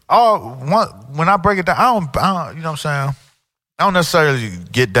discipline. When I break it down, I don't, you know what I'm saying? I don't necessarily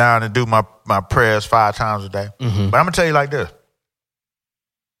get down and do my prayers 5 times a day. But I'm going to tell you like this.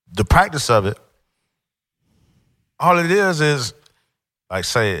 The practice of it, all it is like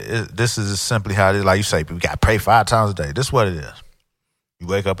this is simply how it is. Like you say, we got to pray 5 times a day. This is what it is. You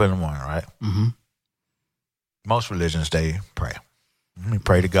wake up in the morning, right? Mm-hmm. Most religions, they pray. You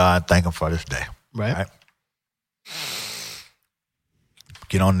pray to God, thank him for this day. Right?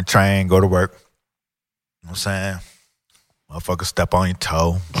 Get on the train, go to work. You know what I'm saying? Motherfucker step on your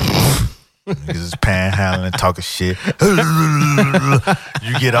toe. Niggas is panhandling, talking shit.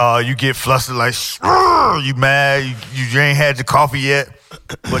 You get flustered like, you mad, you ain't had your coffee yet.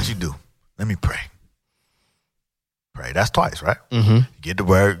 What you do? Let me pray. Pray. That's twice, right? Mm-hmm. You get to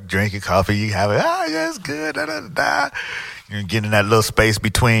work, drink your coffee, you have it, yeah, it's good, You get in that little space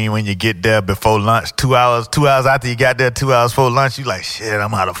between when you get there before lunch, 2 hours after you got there, 2 hours before lunch, you like, shit,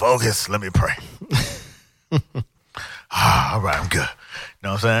 I'm out of focus. Let me pray. All right, I'm good. You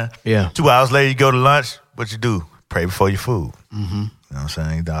know what I'm saying? Yeah. 2 hours later, you go to lunch. what you do? Pray before your food. Mm-hmm. You know what I'm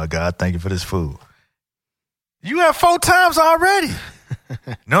saying? God, thank you for this food. You have 4 times already. You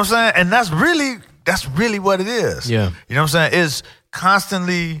know what I'm saying? And that's really what it is. Yeah. You know what I'm saying? It's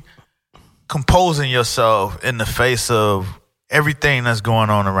constantly composing yourself in the face of everything that's going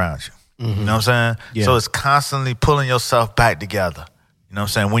on around you. Mm-hmm. You know what I'm saying? Yeah. So it's constantly pulling yourself back together. You know what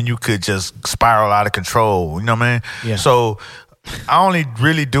I'm saying? When you could just spiral out of control. You know what I mean? Yeah. So I only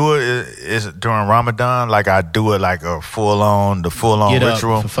really do it is during Ramadan. Like I do it like a full on Get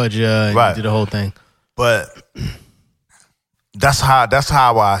ritual. Up for Fajr and Right. do the whole thing. But that's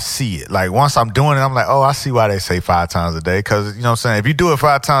how I see it. Like once I'm doing it, I'm like, oh, I see why they say 5 times a day. Because, you know what I'm saying? If you do it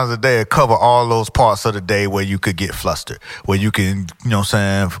 5 times a day, it cover all those parts of the day where you could get flustered, where you can, you know what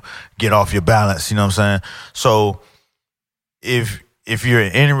I'm saying, get off your balance, you know what I'm saying? So if you're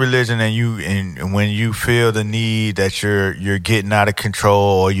in any religion and when you feel the need that you're getting out of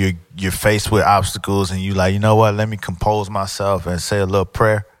control or you're faced with obstacles and you like, you know what, let me compose myself and say a little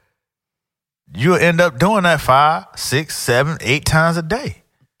prayer, you'll end up doing that 5, 6, 7, 8 times a day.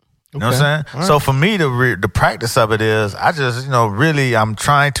 You know what I'm saying? Right. So for me, the practice of it is I just, really I'm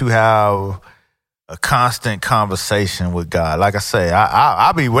trying to have a constant conversation with God. Like I say,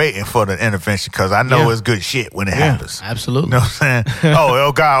 I'll be waiting for the intervention because I know it's good shit when it happens. Absolutely. You know what I'm saying?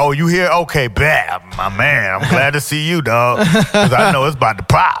 oh God, you here? Okay, bet. My man, I'm glad to see you, dog. Because I know it's about to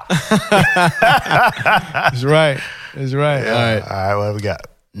pop. That's right. That's right. Yeah. All right, what we got?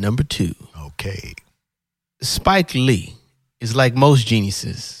 Number 2. Okay. Spike Lee is like most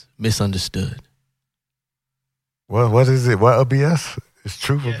geniuses, misunderstood. What is it? What a BS? It's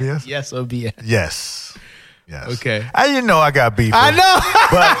truth or BS? Yes, or BS. Yes. Okay. I got beef. I know.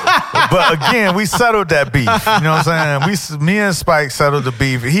 but again, we settled that beef. You know what I'm saying? Me and Spike settled the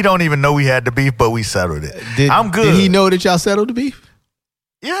beef. He don't even know we had the beef, but we settled it. I'm good. Did he know that y'all settled the beef?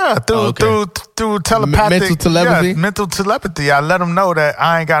 Yeah, through telepathic. Mental telepathy? Yeah, mental telepathy. I let him know that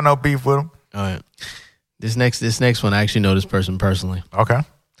I ain't got no beef with him. All right. This next one, I actually know this person personally. Okay.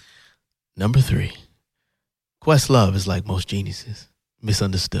 Number 3. Questlove is like most geniuses,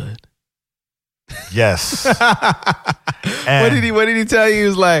 misunderstood. Yes. What did he tell you? He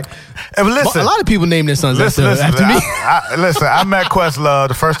was like, listen, a lot of people name their sons after me. I met Questlove.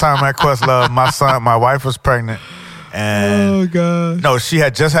 The first time I met Questlove, my wife was pregnant. And oh God. No, she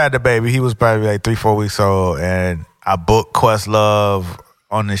had just had the baby. He was probably like 3-4 weeks old. And I booked Questlove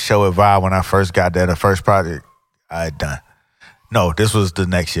on the show at Vibe when I first got there. The first project I had done. No, this was the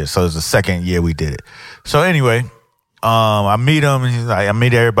next year. So it was the second year we did it. So anyway, I meet him and he's like, I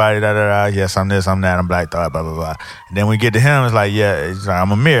meet everybody, yes, I'm this, I'm that, I'm black, blah, blah, blah. And then we get to him, it's like, yeah, he's like,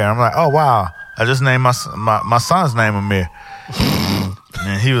 I'm Amir. I'm like, oh, wow. I just named my son's name Amir.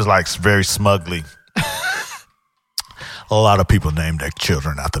 And he was like very smugly. A lot of people named their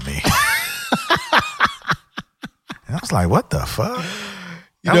children after me. And I was like, what the fuck?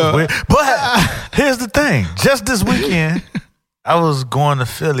 That was weird. But here's the thing. Just this weekend, I was going to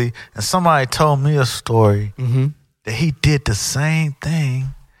Philly and somebody told me a story that he did the same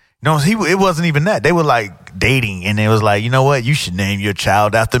thing. No, it wasn't even that. They were like dating and it was like, you know what? You should name your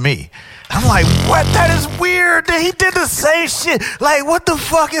child after me. I'm like, what? That is weird that he did the same shit. Like, what the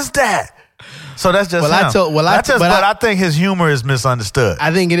fuck is that? So that's just him. I think his humor is misunderstood.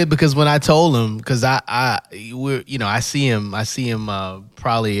 I think it is because when I told him, because I see him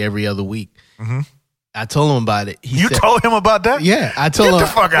probably every other week. Mm-hmm. I told him about it. You told him about that? Yeah, I told him. Get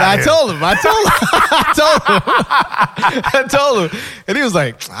the fuck out of here. I told him, and he was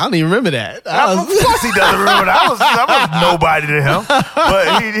like, "I don't even remember that." Of course he doesn't remember that. I was nobody to him,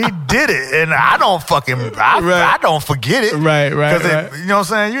 but he did it, and I don't I don't forget it. Right. Because you know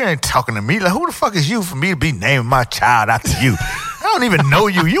what I'm saying? You ain't talking to me. Like, who the fuck is you for me to be naming my child after you? I don't even know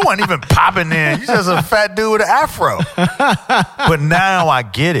you. You weren't even popping in. You just a fat dude with an afro. But now I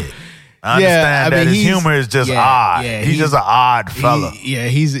get it. I understand that his humor is just odd. Yeah, he's just an odd fella.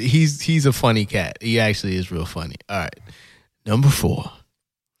 He's a funny cat. He actually is real funny. All right. Number 4.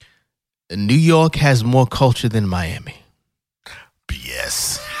 New York has more culture than Miami.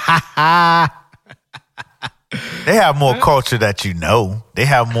 BS. They have more culture that you know. They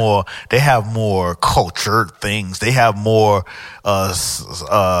have more cultured things. They have more what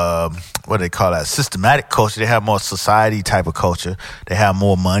do they call that? Systematic culture. They have more society type of culture. They have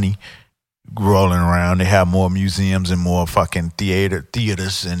more money rolling around. They have more museums and more fucking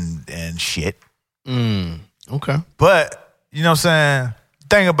theaters and shit. Okay. But, you know what I'm saying? The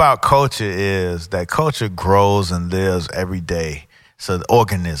thing about culture is that culture grows and lives every day. So the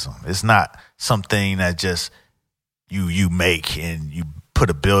organism, it's not something that just you make and you put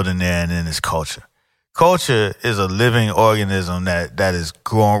a building there and then it's culture. Culture is a living organism that is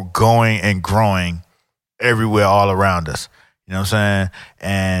going and growing everywhere, all around us. You know what I'm saying?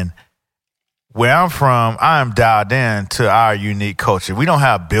 And where I'm from, I'm dialed in to our unique culture. We don't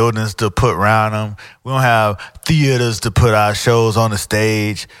have buildings to put around them. We don't have theaters to put our shows on the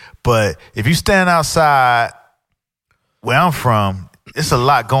stage. But if you stand outside where I'm from, it's a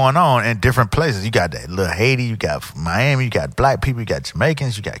lot going on in different places. You got that little Haiti, you got Miami, you got black people, you got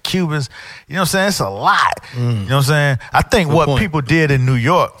Jamaicans, you got Cubans. You know what I'm saying? It's a lot. You know what I'm saying? I think Good what point. People did in New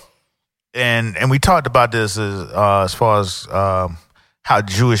York, and we talked about this as far as how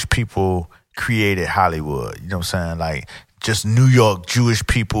Jewish people created Hollywood. You know what I'm saying? Like just New York Jewish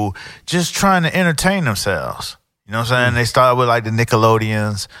people just trying to entertain themselves. You know what I'm saying? They started with like the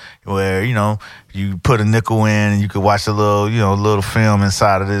Nickelodeons where, you know, you put a nickel in and you could watch a little, you know, little film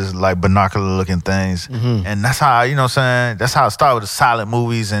inside of this like binocular looking things. And that's how, you know what I'm saying? That's how it started with the silent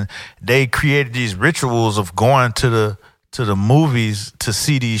movies, and they created these rituals of going to the movies to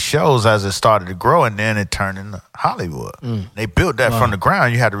see these shows as it started to grow, and then it turned into Hollywood. They built that from the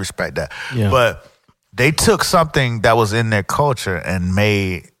ground. You had to respect that. Yeah. But they took something that was in their culture and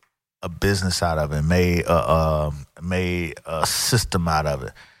made a business out of it, made a system out of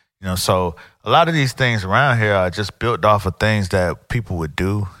it. You know, so a lot of these things around here are just built off of things that people would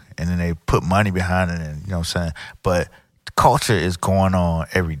do, and then they put money behind it, and you know what I'm saying? But the culture is going on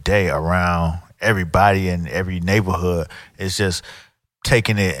every day around everybody in every neighborhood. It's just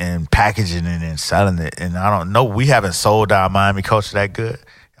taking it and packaging it and selling it. And I don't know, we haven't sold our Miami culture that good.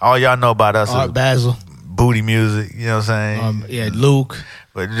 All y'all know about us Art is Basel, booty music, you know what I'm saying? Yeah, Luke.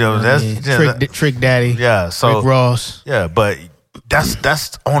 But you know, that's Trick Daddy. Yeah, so Rick Ross. Yeah, but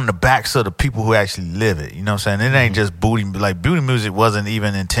that's on the backs of the people who actually live it. You know what I'm saying? It ain't just booty. Like booty music wasn't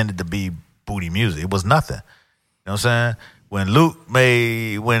even intended to be booty music. It was nothing. You know what I'm saying? When Luke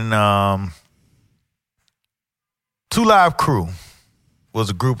made Two Live Crew was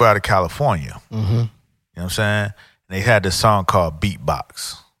a group out of California. You know what I'm saying? And they had this song called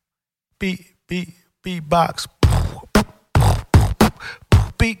Beatbox. Beatbox.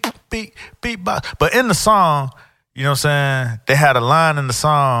 Beatbox. But in the song, you know what I'm saying, they had a line in the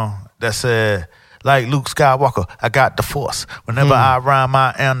song that said, like Luke Skywalker, I got the force. Whenever I rhyme,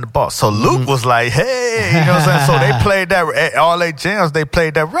 I am the boss. So Luke was like, hey, you know what I'm saying? So they played that, all their jams, they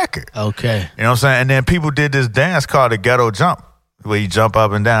played that record. Okay. You know what I'm saying? And then people did this dance called the ghetto jump, where you jump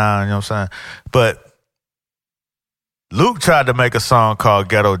up and down, you know what I'm saying? But Luke tried to make a song called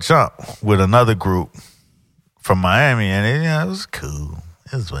Ghetto Jump with another group from Miami, and it was cool.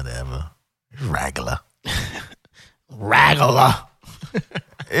 It was whatever. It was regular.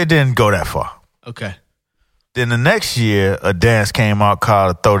 It didn't go that far. Okay. Then the next year, a dance came out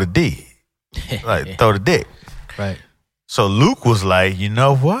called Throw the D. Like, throw the dick. Right. So Luke was like, you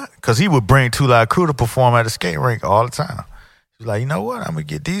know what? Because he would bring Two Live Crew to perform at the skate rink all the time. He was like, you know what? I'm going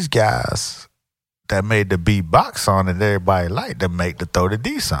to get these guys that made the beatbox song that everybody liked to make the Throw the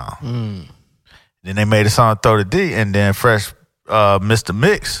D song. Then they made a song Throw the D, and then Fresh Mr.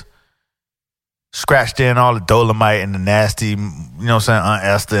 Mix scratched in all the Dolomite and the nasty, you know what I'm saying, Aunt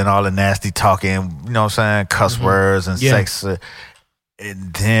Esther and all the nasty talking, you know what I'm saying, cuss words and sex.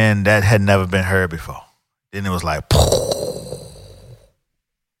 And then that had never been heard before. Then it was like,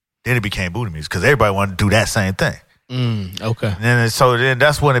 then it became booty music because everybody wanted to do that same thing. Okay. And then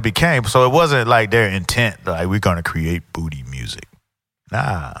that's when it became. So it wasn't like their intent, like we're going to create booty music.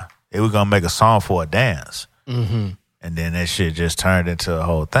 Nah, they were going to make a song for a dance. And then that shit just turned into a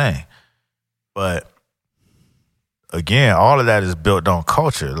whole thing. But again, all of that is built on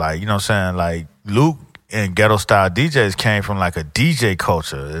culture. Like, you know what I'm saying? Like Luke and ghetto style DJs came from like a DJ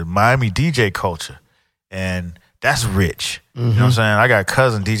culture, a Miami DJ culture. And that's rich. You know what I'm saying? I got a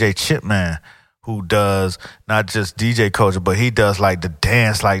cousin, DJ Chipman, who does not just DJ culture, but he does like the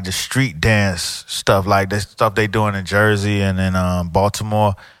dance, like the street dance stuff, like the stuff they doing in Jersey and in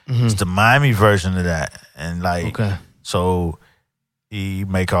Baltimore. It's the Miami version of that. And like, so he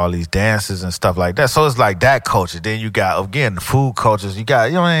make all these dances and stuff like that. So it's like that culture. Then you got, again, the food cultures. You got,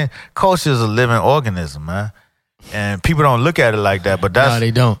 you know what I mean? Culture is a living organism, man. And people don't look at it like that, but that's... No,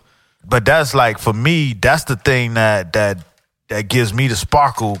 they don't. But that's like, for me, that's the thing that gives me the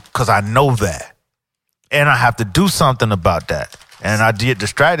sparkle, because I know that. And I have to do something about that. And I get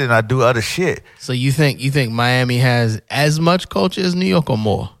distracted and I do other shit. So you think Miami has as much culture as New York or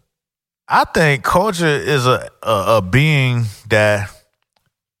more? I think culture is a being that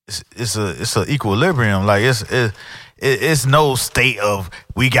it's a equilibrium. Like it's no state of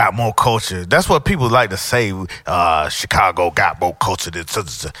we got more culture. That's what people like to say. Chicago got more culture than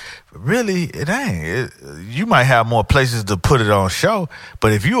really it ain't. You might have more places to put it on show,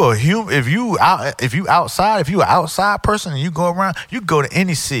 but if you're a human, if you're an outside person and you go around, you go to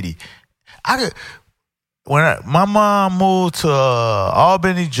any city. my mom moved to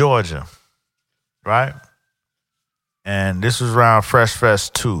Albany, Georgia, right? And this was around Fresh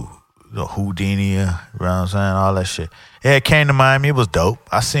Fest 2, the Houdini, you know what I'm saying, all that shit. Yeah, it came to Miami. It was dope.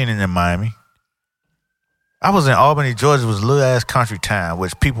 I seen it in Miami. I was in Albany, Georgia. It was a little ass country town,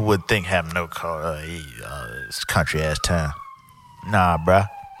 which people would think have no it's country ass town. Nah, bruh.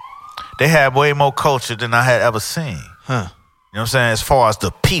 They had way more culture than I had ever seen. Huh. You know what I'm saying? As far as the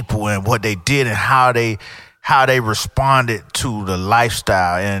people and what they did and how they responded to the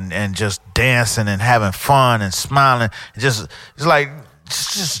lifestyle and just dancing and having fun and smiling. It's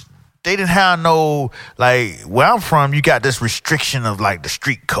they didn't have no, like, where I'm from, you got this restriction of, like, the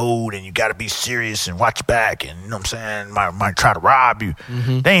street code and you got to be serious and watch your back and, you know what I'm saying, might try to rob you.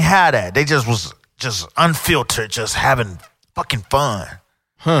 Mm-hmm. They ain't had that. They just was just unfiltered, just having fucking fun.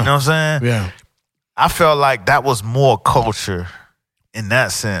 Huh. You know what I'm saying? Yeah. I felt like that was more culture in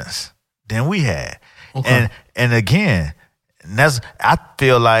that sense than we had. Okay. And again, I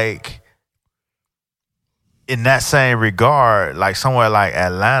feel like in that same regard, like somewhere like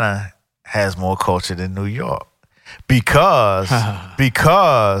Atlanta has more culture than New York. Because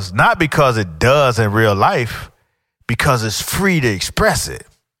not because it does in real life, because it's free to express it.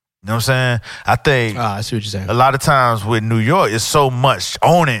 You know what I'm saying? I think I see what you're saying. A lot of times with New York, it's so much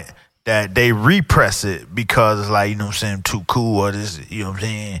on it that they repress it because it's like, you know what I'm saying, too cool or this, you know what I'm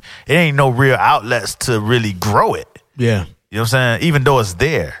saying? It ain't no real outlets to really grow it. Yeah. You know what I'm saying? Even though it's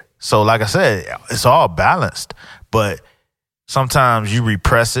there. So like I said, it's all balanced. But sometimes you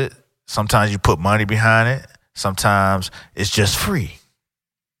repress it. Sometimes you put money behind it. Sometimes it's just free.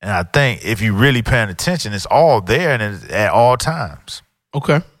 And I think if you're really paying attention, it's all there and it's at all times.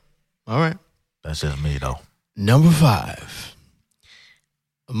 Okay. All right. That's just me, though. Number 5.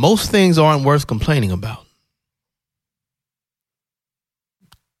 Most things aren't worth complaining about.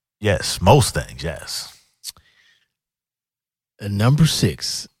 Yes, most things, yes. Number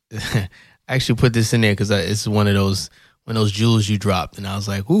 6. I actually put this in there because it's one of those jewels you dropped, and I was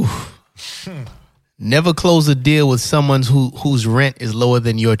like, ooh. Never close a deal with someone whose rent is lower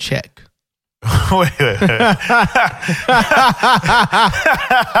than your check. Wait.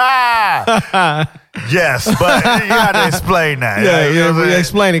 Yes, but you got to explain that. Yeah,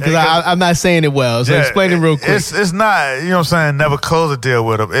 explain it because I'm not saying it well. So explain it real quick. It's not, you know what I'm saying, never close a deal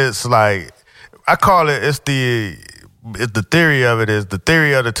with them. It's like, I call it, the theory of it is the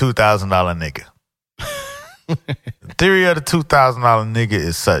theory of the $2,000 nigga. The theory of the $2,000 nigga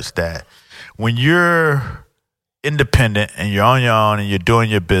is such that when you're independent and you're on your own and you're doing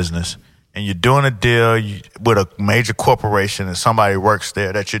your business and you're doing a deal with a major corporation and somebody works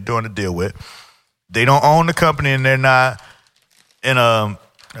there that you're doing a deal with, they don't own the company and they're not in a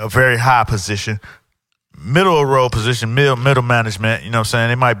very high position, middle road position, middle management, you know what I'm saying?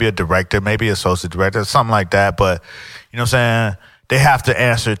 They might be a director, maybe associate director, something like that, but you know what I'm saying? They have to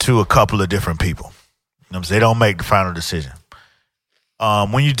answer to a couple of different people. You know what I'm saying? They don't make the final decision.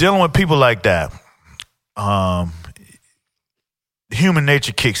 When you're dealing with people like that, human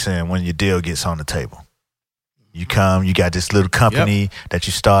nature kicks in when your deal gets on the table. You come, you got this little company that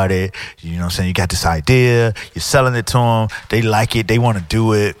you started, you know what I'm saying? You got this idea, you're selling it to them, they like it, they want to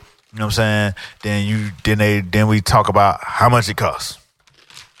do it, you know what I'm saying? Then we talk about how much it costs.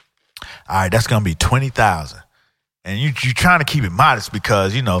 All right, that's going to be $20,000. And you're trying to keep it modest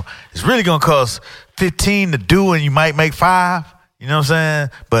because, you know, it's really going to cost $15 to do and you might make $5. You know what I'm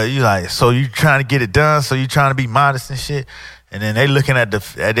saying? But you like, so you trying to get it done, so you trying to be modest and shit. And then they looking at the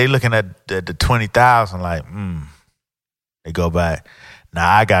 $20,000 like, They go back.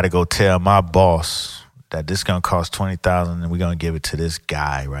 Now I got to go tell my boss that this gonna cost $20,000 and we're gonna give it to this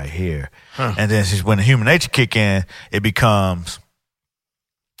guy right here. Huh. And then when the human nature kick in, it becomes,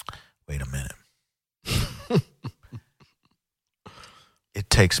 wait a minute. It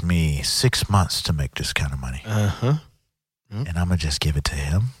takes me 6 months to make this kind of money. Uh-huh. And I'm going to just give it to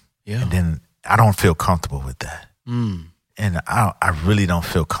him. Yeah. And then I don't feel comfortable with that. Mm. And I really don't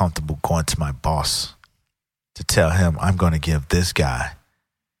feel comfortable going to my boss to tell him I'm going to give this guy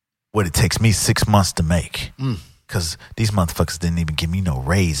what it takes me 6 months to make. Because these motherfuckers didn't even give me no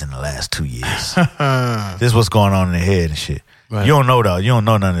raise in the last 2 years. This is what's going on in their head and shit. Right. You don't know, though. You don't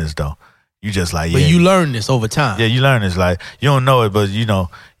know none of this, though. You just like, yeah. But you learn this over time. Yeah, you learn this. Like, you don't know it, but you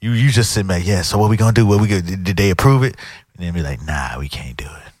know, you just sit back, yeah, so what we gonna do? Did they approve it? And then be like, nah, we can't do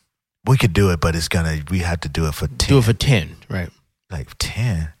it. We could do it, but we have to do it for 10. Do it for 10, right. Like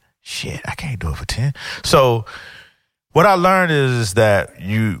 10? Shit, I can't do it for 10. So what I learned is that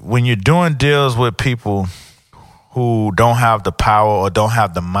when you're doing deals with people who don't have the power or don't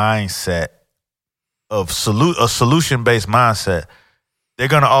have the mindset of a solution-based mindset, they're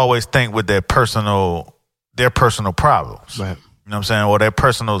going to always think with their personal their personal problems. Right. You know what I'm saying? Or their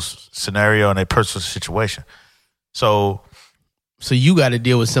personal scenario and their personal situation. So you got to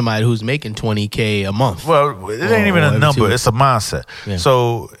deal with somebody who's making $20K a month. Well, it ain't even a number. It's a mindset. Yeah.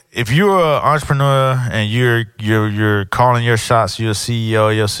 So if you're an entrepreneur and you're calling your shots, you're a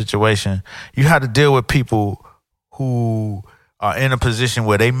CEO of your situation, you have to deal with people who are in a position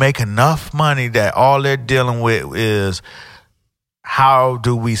where they make enough money that all they're dealing with is how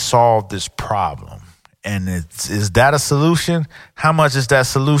do we solve this problem? And is that a solution? How much is that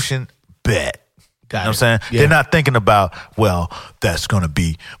solution? Bet. You know what I'm saying? Yeah. They're not thinking about, well, that's going to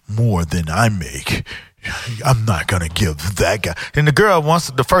be more than I make. I'm not going to give that guy. And the girl,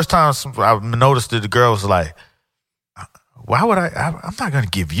 the first time I noticed that the girl was like, why would I'm not going to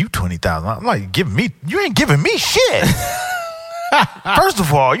give you $20,000. I'm like, you ain't giving me shit. First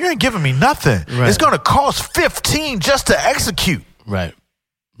of all, you ain't giving me nothing. Right. It's going to cost $15 just to execute. Right.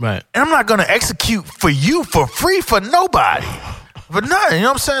 And I'm not going to execute for you for free for nobody. But nothing, you know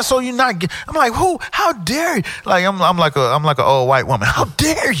what I'm saying? So you're not. I'm like, who? How dare you? Like I'm like an old white woman. How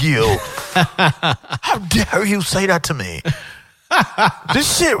dare you? How dare you say that to me?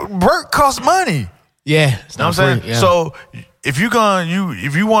 This work costs money. Yeah, you know what I'm saying? Yeah. So if you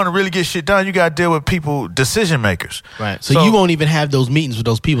want to really get shit done, you got to deal with people, decision makers. Right. So you won't even have those meetings with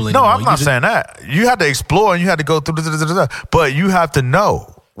those people anymore. No, I'm not saying that. You have to explore and you have to go through, but you have to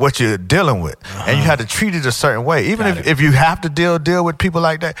know what you're dealing with, and you have to treat it a certain way. Even if you have to deal with people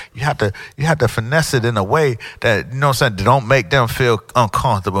like that, you have to finesse it in a way that, you know what I'm saying, don't make them feel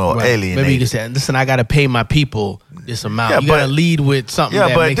uncomfortable or alienated. Maybe you can say, listen, I got to pay my people this amount. Yeah, you got to lead with something.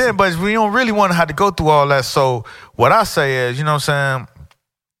 Yeah, but we don't really want to have to go through all that. So what I say is, you know what I'm saying,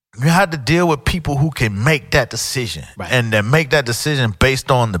 you have to deal with people who can make that decision, and then make that decision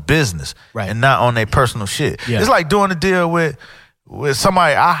based on the business, and not on their personal shit. Yeah. It's like doing a deal with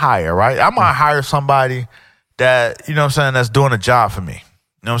somebody I hire, right? I might hire somebody that, you know what I'm saying, that's doing a job for me.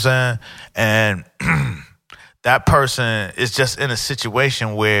 You know what I'm saying? And that person is just in a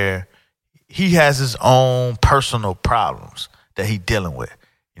situation where he has his own personal problems that he's dealing with.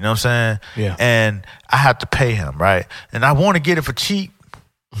 You know what I'm saying? Yeah. And I have to pay him, right? And I want to get it for cheap,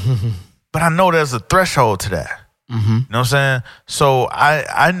 but I know there's a threshold to that. Mm-hmm. You know what I'm saying? So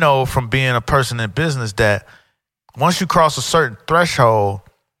I know from being a person in business that once you cross a certain threshold,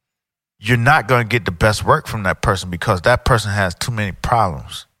 you're not going to get the best work from that person because that person has too many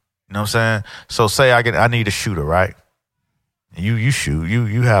problems. You know what I'm saying? So say I need a shooter, right? You shoot.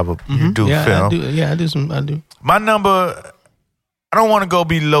 You have you do film. I do. My number, I don't want to go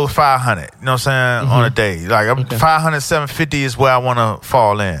below 500. You know what I'm saying? On a day, like 500, 750 is where I want to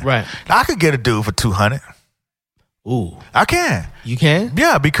fall in. Right. Now, I could get a dude for 200. Ooh, I can. You can?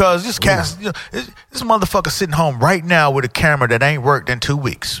 Yeah, because this this motherfucker sitting home right now with a camera that ain't worked in 2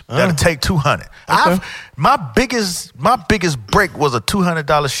 weeks. That'll take 200. Okay. My biggest break was a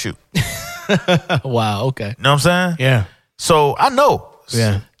 $200 shoot. Wow. Okay. You know what I'm saying? Yeah. So I know.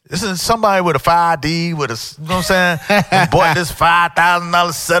 Yeah. This is somebody with a 5D with a, you know what I'm saying? Bought this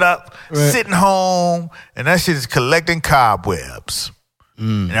 $5,000 setup, sitting home, and that shit is collecting cobwebs.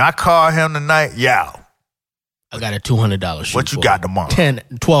 And I call him tonight, I got a $200 shoot. What you got tomorrow?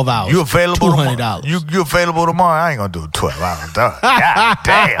 12 hours. You available $200. tomorrow? You available tomorrow? I ain't gonna do 12 hours. God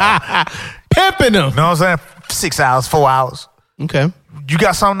damn. Pimping them. You know what I'm saying? 6 hours, 4 hours. Okay. You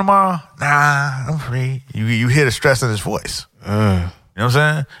got something tomorrow? Nah, I'm free. You hear the stress in his voice. You know what I'm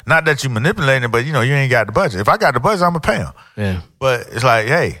saying? Not that you manipulating it, but you ain't got the budget. If I got the budget, I'm gonna pay him. Yeah. But it's like,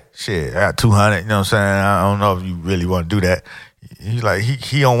 hey, shit, I got 200. You know what I'm saying? I don't know if you really want to do that. He's like,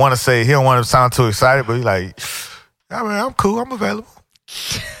 he don't want to say, he don't want to sound too excited, but he's like, I mean, I'm cool, I'm available.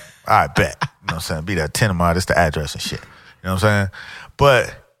 All right, bet. You know what I'm saying? Be that 10 tomorrow, this the address and shit. You know what I'm saying?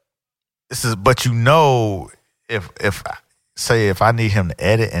 But if I need him to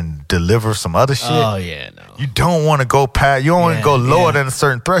edit and deliver some other shit, oh yeah, no. You don't want to go past, you don't want to go lower than a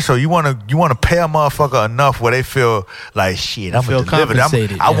certain threshold. You want to pay a motherfucker enough where they feel like shit, I'm gonna deliver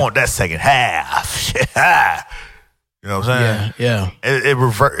it. I want that second half. Shit. You know what I'm saying? Yeah.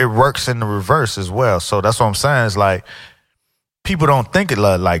 It works in the reverse as well. So that's what I'm saying. Is like people don't think it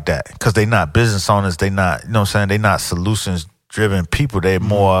like that because they not business owners. They not, you know what I'm saying? They not solutions driven people. They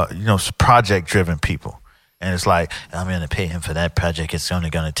more, project driven people. And it's like, I'm going to pay him for that project. It's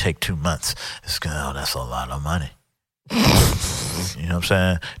only going to take 2 months. That's a lot of money. You know what I'm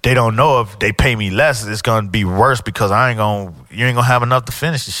saying? They don't know if they pay me less, it's going to be worse because you ain't going to have enough to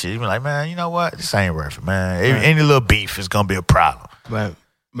finish the shit. You be like, man, you know what? This ain't worth it, man. Right. Any little beef is going to be a problem. Right.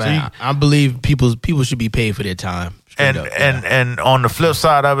 So I believe people should be paid for their time. And on the flip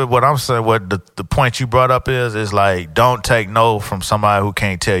side of it, what I'm saying, what the point you brought up is like, don't take no from somebody who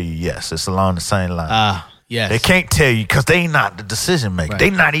can't tell you yes. It's along the same line. Yes. They can't tell you because they not the decision maker. Right. They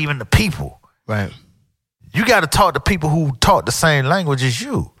not even the people. Right. You got to talk to people who talk the same language as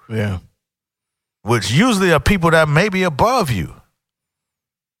you. Yeah. Which usually are people that may be above you.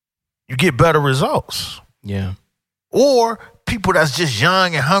 You get better results. Yeah. Or people that's just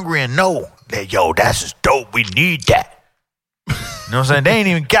young and hungry and know that, yo, that's just dope. We need that. You know what I'm saying? They ain't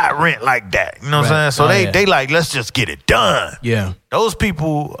even got rent like that. You know what I'm saying? So they like, let's just get it done. Yeah. Those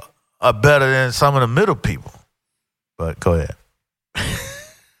people are better than some of the middle people. But go ahead.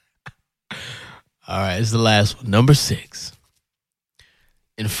 All right, it's the last one. Number 6.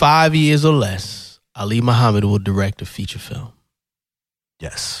 In 5 years or less, Ali Muhammad will direct a feature film.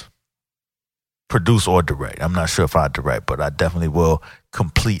 Yes. Produce or direct. I'm not sure if I direct, but I definitely will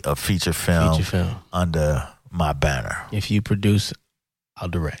complete a feature film under my banner. If you produce, I'll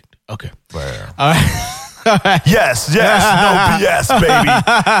direct. Okay. Right. All right. All right. Yes. No BS, baby. You know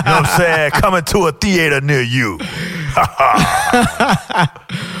what I'm saying? Coming to a theater near you.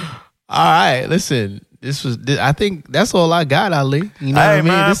 All right, listen. I think that's all I got, Ali. You know what I mean?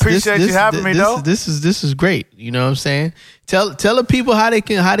 Man, appreciate you having me, though. This is great. You know what I'm saying? Tell the people how they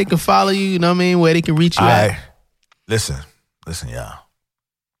can follow you. You know what I mean? Where they can reach you at. Listen, y'all.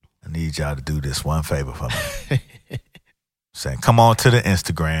 I need y'all to do this one favor for me. Saying, come on to the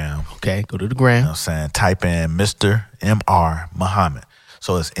Instagram. Okay, go to the gram. You know what I'm saying? Type in Mr. M.R. Muhammad.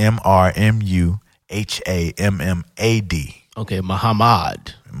 So it's MRMUHAMMAD. Okay,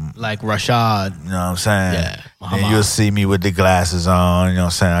 Muhammad. Like Rashad. You know what I'm saying? Yeah. And you'll see me with the glasses on. You know what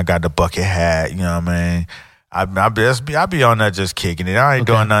I'm saying? I got the bucket hat. You know what I mean? I be on there just kicking it. I ain't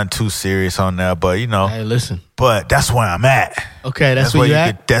doing nothing too serious on there, but you know. Hey, listen. But that's where I'm at. Okay, that's where you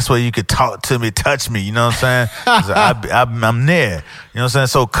at? That's where you could talk to me, touch me. You know what I'm saying? I'm there. You know what I'm saying?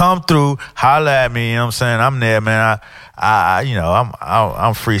 So come through, holler at me. You know what I'm saying? I'm there, man.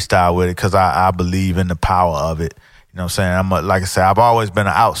 I'm freestyle with it because I believe in the power of it. You know what I'm saying? Like I said, I've always been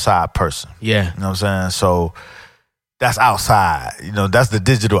an outside person. Yeah. You know what I'm saying? So that's outside. You know, that's the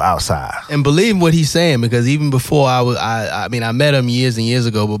digital outside. And believe what he's saying, because even before I met him years and years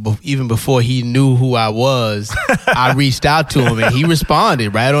ago, but even before he knew who I was, I reached out to him and he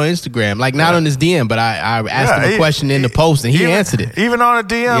responded right on Instagram. Like not on his DM, but I asked him a question in the post and he answered it. Even on a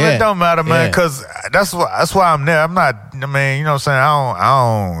DM, it don't matter, man, because that's why I'm there. I'm not, I mean, you know what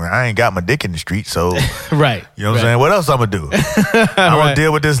I'm saying? I ain't got my dick in the street, so. Right. You know what I'm saying? What else I'm going to do? I'm going to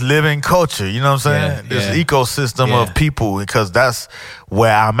deal with this living culture, you know what I'm saying? This ecosystem of people, because that's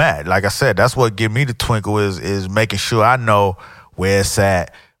where I'm at. Like I said, that's what give me the twinkle is making sure I know where it's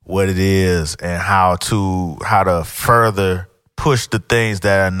at, what it is, and how to further push the things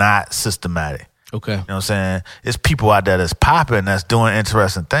that are not systematic. Okay. You know what I'm saying? It's people out there that's popping, that's doing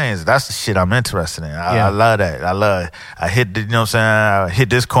interesting things. That's the shit I'm interested in. I love that. I hit, you know what I'm saying? I hit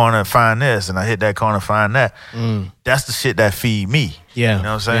this corner and find this, and I hit that corner and find that. That's the shit that feed me. Yeah. You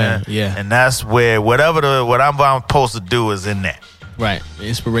know what I'm saying? Yeah. And that's where what I'm supposed to do is in that. Right. The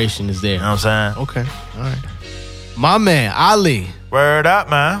inspiration is there. You know what I'm saying? Okay. All right. My man, Ali. Word up,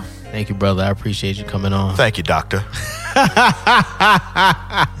 man. Thank you, brother. I appreciate you coming on. Thank you, doctor.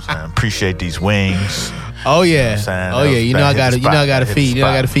 I appreciate these wings. Oh yeah. You know I gotta feed. You know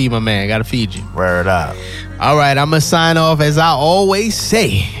I gotta feed my man. I gotta feed you. Word up. All right, I'm gonna sign off as I always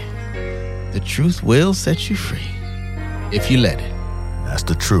say. The truth will set you free if you let it. That's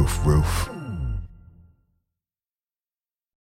the truth, Ruth.